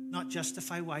 Not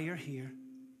justify why you're here.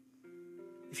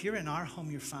 If you're in our home,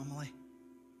 you're family.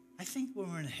 I think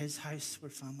when we're in his house, we're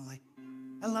family.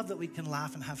 I love that we can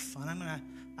laugh and have fun. I'm going to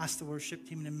ask the worship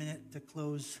team in a minute to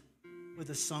close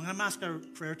with a song. I'm going to ask our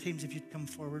prayer teams if you'd come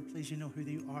forward, please. You know who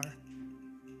you are.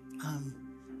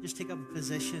 Just take up a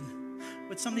position.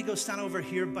 Would somebody go stand over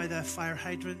here by the fire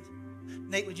hydrant?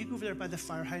 Nate, would you go over there by the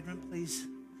fire hydrant, please?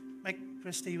 Mike,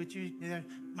 Christy, would you there?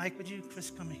 Mike, would you, Chris,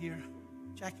 come here?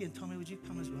 Jackie and Tommy, would you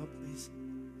come as well, please?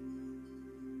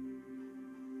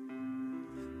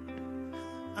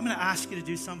 I'm going to ask you to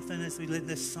do something as we lead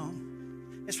this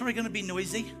song. It's probably going to be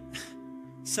noisy,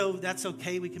 so that's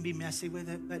okay. We can be messy with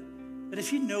it. But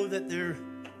if you know that there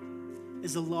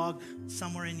is a log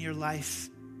somewhere in your life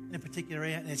in a particular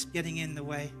area and it's getting in the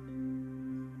way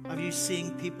of you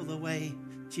seeing people the way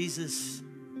Jesus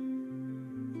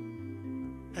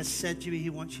has said to you, he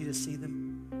wants you to see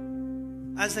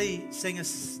them. As they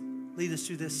lead us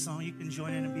through this song, you can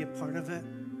join in and be a part of it.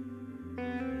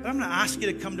 But I'm going to ask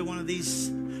you to come to one of these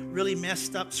really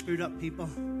messed up, screwed up people.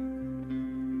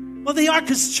 Well, they are,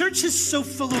 because church is so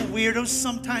full of weirdos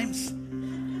sometimes.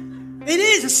 It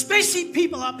is, especially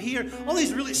people up here, all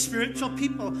these really spiritual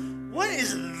people. What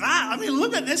is that? I mean,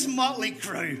 look at this motley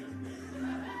crew.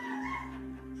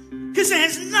 Because it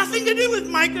has nothing to do with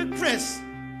Mike or Chris.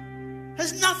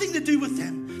 Has nothing to do with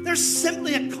them. They're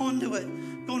simply a conduit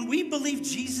going, we believe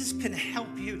Jesus can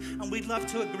help you, and we'd love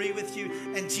to agree with you.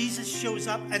 And Jesus shows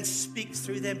up and speaks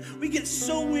through them. We get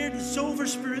so weird and so over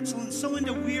spiritual and so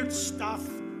into weird stuff.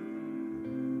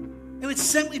 It would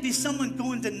simply be someone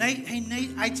going to Nate, hey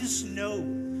Nate, I just know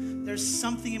there's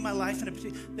something in my life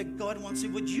that God wants to.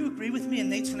 Would you agree with me? And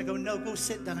Nate's going to go, no, go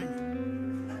sit down.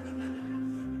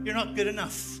 You're not good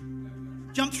enough.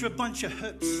 Jump through a bunch of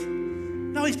hoops.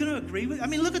 No, he's going to agree with. I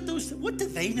mean, look at those. What do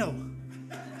they know?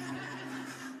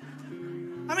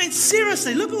 I mean,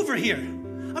 seriously, look over here.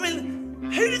 I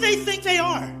mean, who do they think they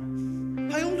are?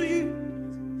 How old are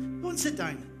you? Go and sit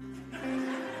down.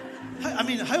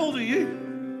 How old are you?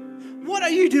 What are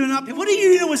you doing up here? What do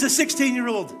you know as a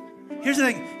 16-year-old? Here's the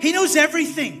thing. He knows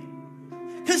everything.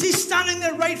 Because he's standing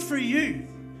there right for you.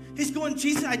 He's going,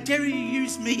 Jesus, I dare you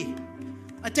use me.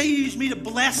 I dare you use me to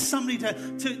bless somebody,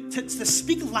 to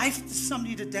speak life to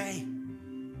somebody today.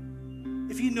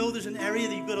 If you know there's an area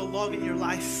that you've got a log in your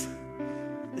life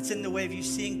that's in the way of you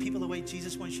seeing people the way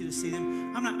Jesus wants you to see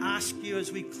them, I'm going to ask you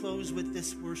as we close with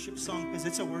this worship song, because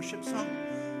it's a worship song.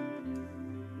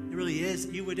 It really is.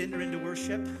 You would enter into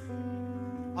worship.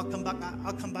 I'll come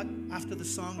back after the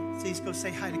song. Please go say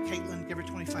hi to Caitlin. Give her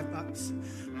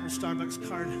 $25 or a Starbucks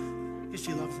card because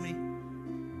she loves me.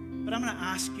 But I'm going to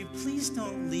ask you, please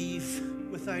don't leave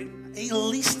without at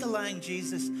least allowing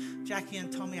Jesus. Jackie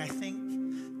and Tommy, I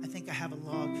think I have a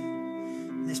log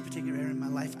in this particular area in my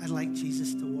life. I'd like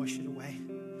Jesus to wash it away.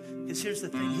 Because here's the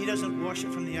thing, he doesn't wash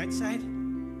it from the outside.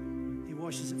 He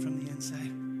washes it from the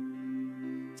inside.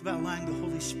 It's about allowing the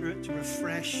Holy Spirit to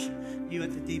refresh you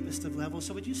at the deepest of levels.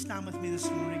 So would you stand with me this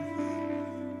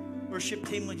morning? Worship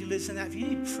team, would you listen to that? If you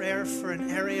need prayer for an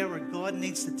area where God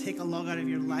needs to take a log out of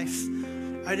your life,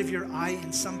 out of your eye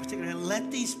in some particular area, let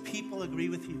these people agree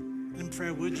with you in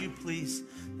prayer, would you please?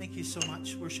 Thank you so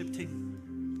much, worship team.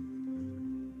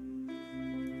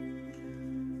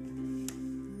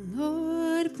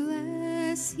 Lord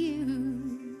bless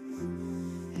you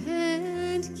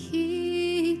and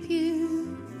keep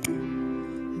you,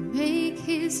 make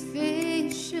his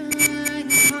face shine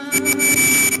upon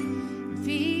you,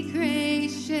 be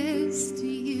gracious to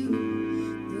you.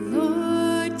 The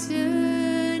Lord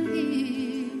turn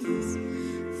his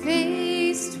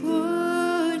face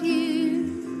toward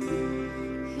you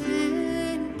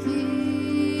and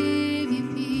give you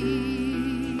peace.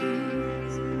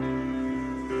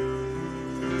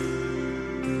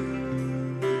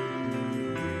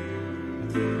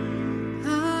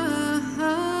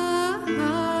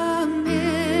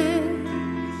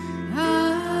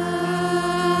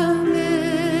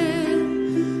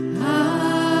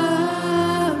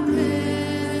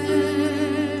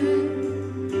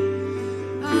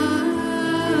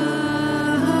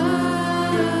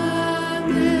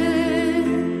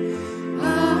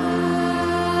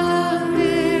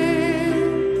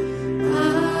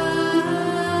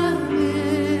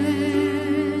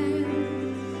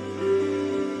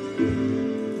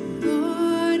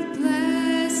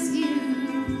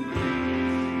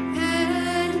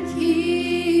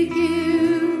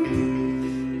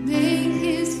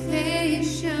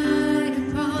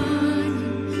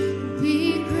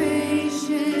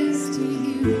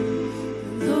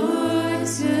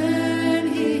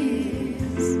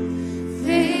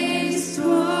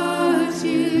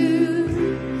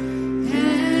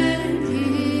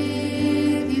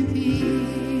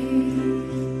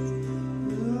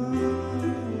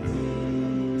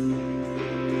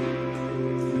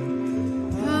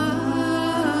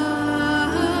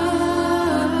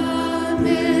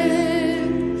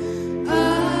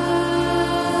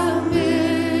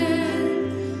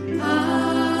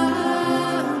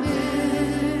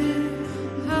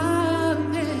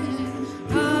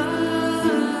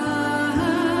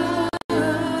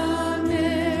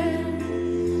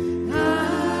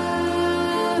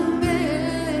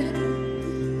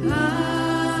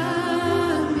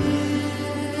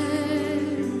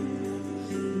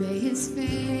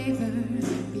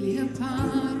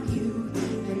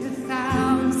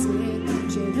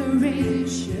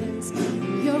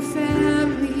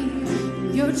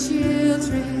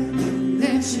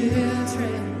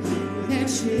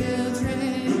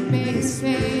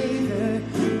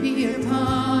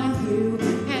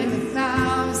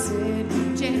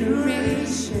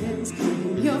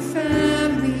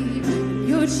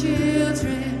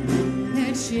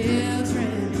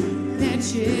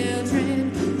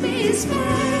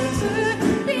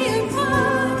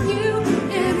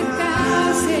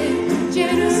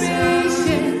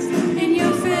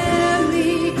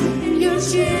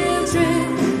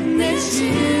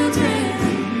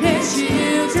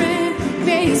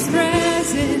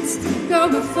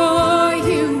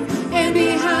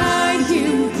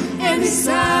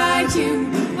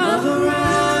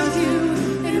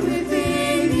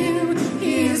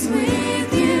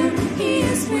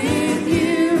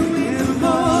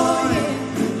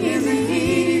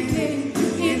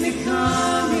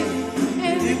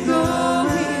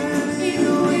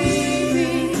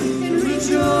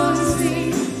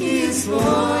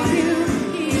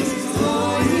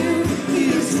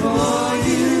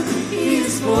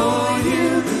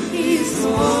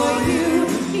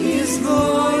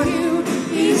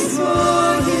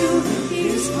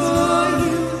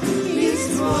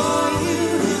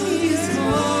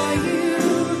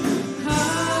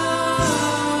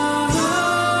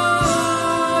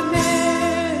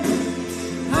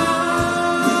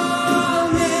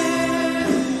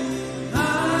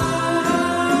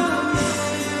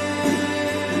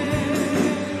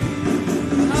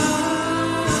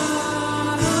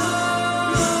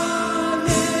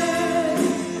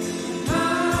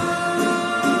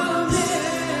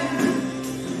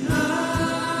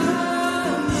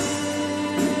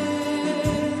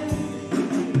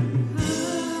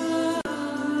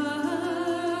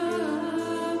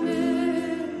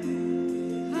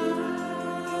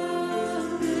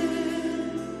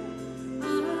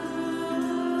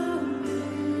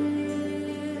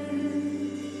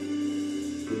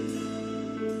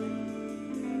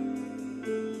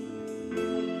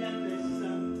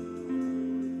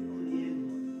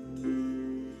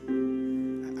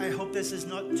 this is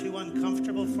not too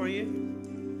uncomfortable for you,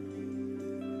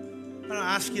 I'm going to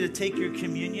ask you to take your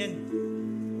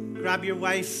communion. Grab your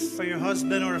wife or your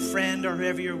husband or a friend or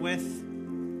whoever you're with.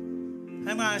 I'm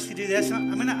going to ask you to do this.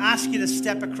 I'm going to ask you to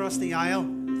step across the aisle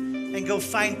and go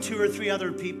find 2 or 3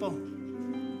 other people.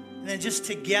 And then just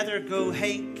together go,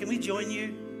 hey, can we join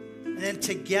you? And then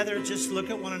together just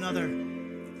look at one another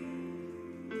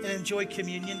and enjoy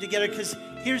communion together. Because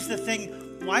here's the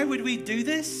thing. Why would we do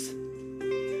this?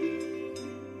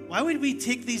 Why would we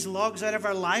take these logs out of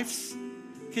our lives?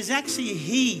 Because actually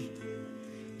He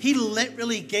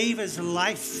literally gave His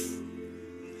life.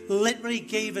 Literally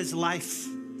gave His life.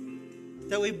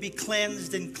 That we'd be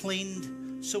cleansed and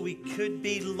cleaned so we could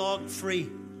be log free.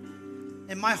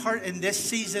 In my heart in this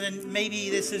season, and maybe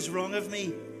this is wrong of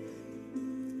me,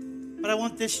 but I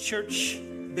want this church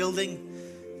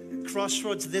building,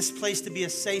 Crossroads, this place to be a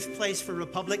safe place for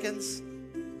Republicans,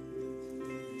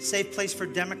 safe place for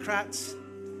Democrats,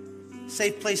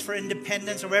 safe place for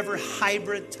independents, or whatever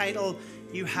hybrid title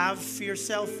you have for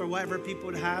yourself or whatever people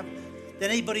would have. That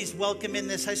anybody's welcome in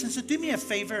this house. And so do me a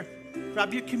favor,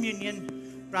 grab your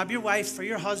communion, grab your wife or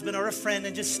your husband or a friend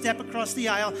and just step across the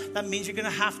aisle. That means you're going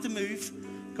to have to move.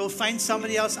 Go find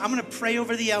somebody else. I'm going to pray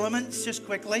over the elements just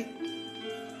quickly.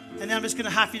 And then I'm just going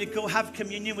to have you to go have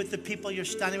communion with the people you're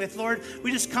standing with. Lord,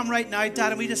 we just come right now,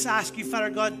 Dad, and we just ask you, Father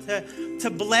God, to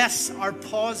bless our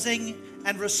pausing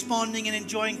and responding and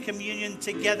enjoying communion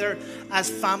together as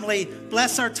family.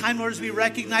 Bless our time, Lord, as we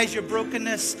recognize your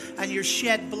brokenness and your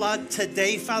shed blood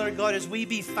today, Father God, as we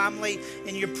be family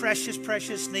in your precious,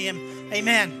 precious name.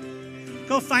 Amen.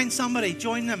 Go find somebody.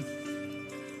 Join them.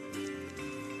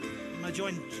 I'm going to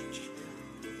join.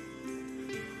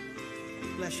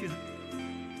 Bless you.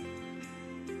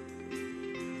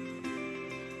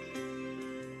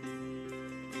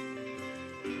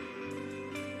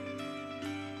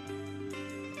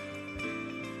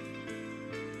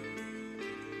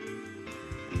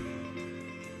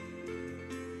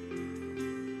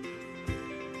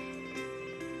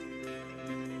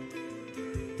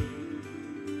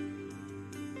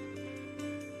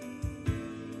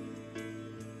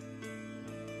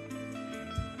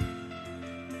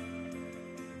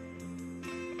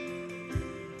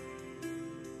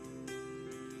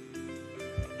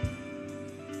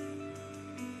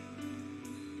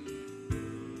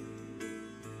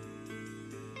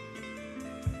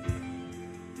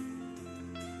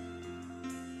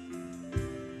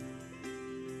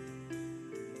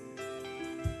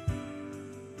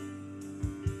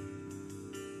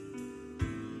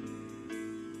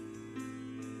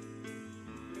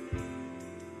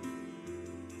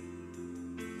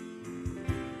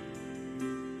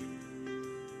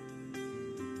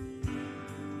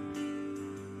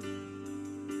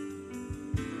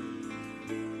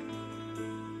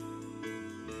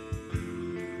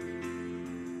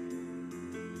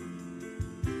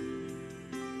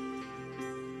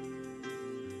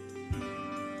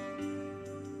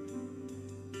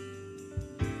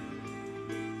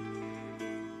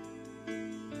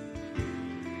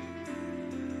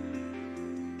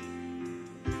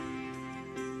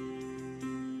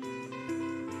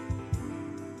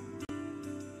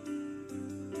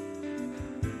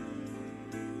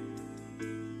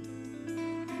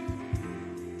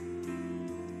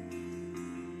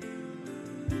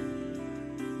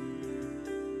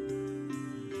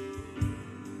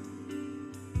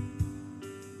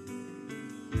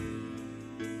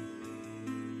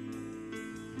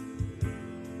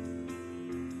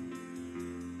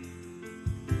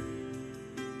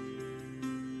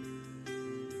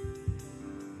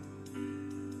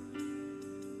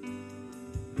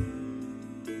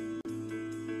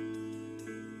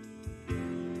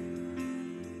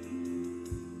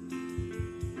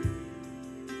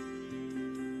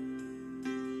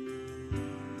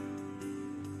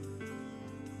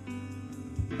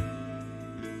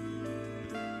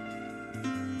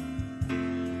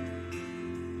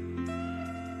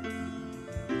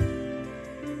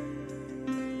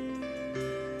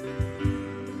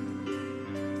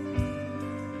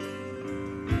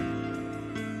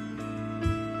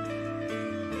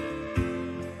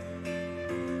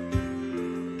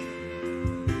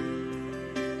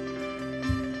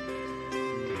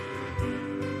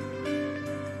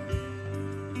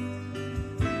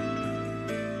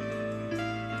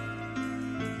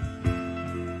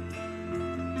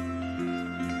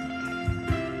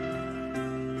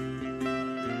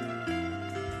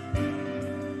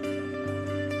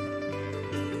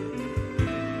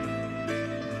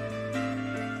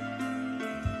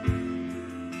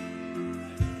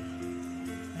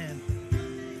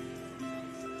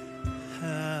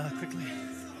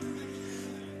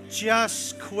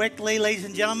 just quickly, ladies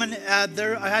and gentlemen,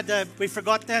 we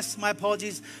forgot this. My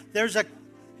apologies. There's a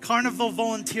Carnival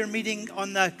volunteer meeting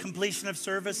on the completion of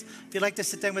service. If you'd like to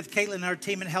sit down with Caitlin and our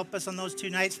team and help us on those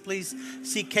 2 nights, please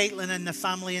see Caitlin and the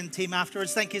family and team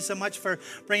afterwards. Thank you so much for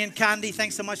bringing candy.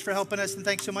 Thanks so much for helping us, and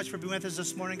thanks so much for being with us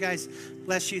this morning, guys.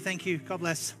 Bless you. Thank you. God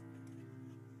bless.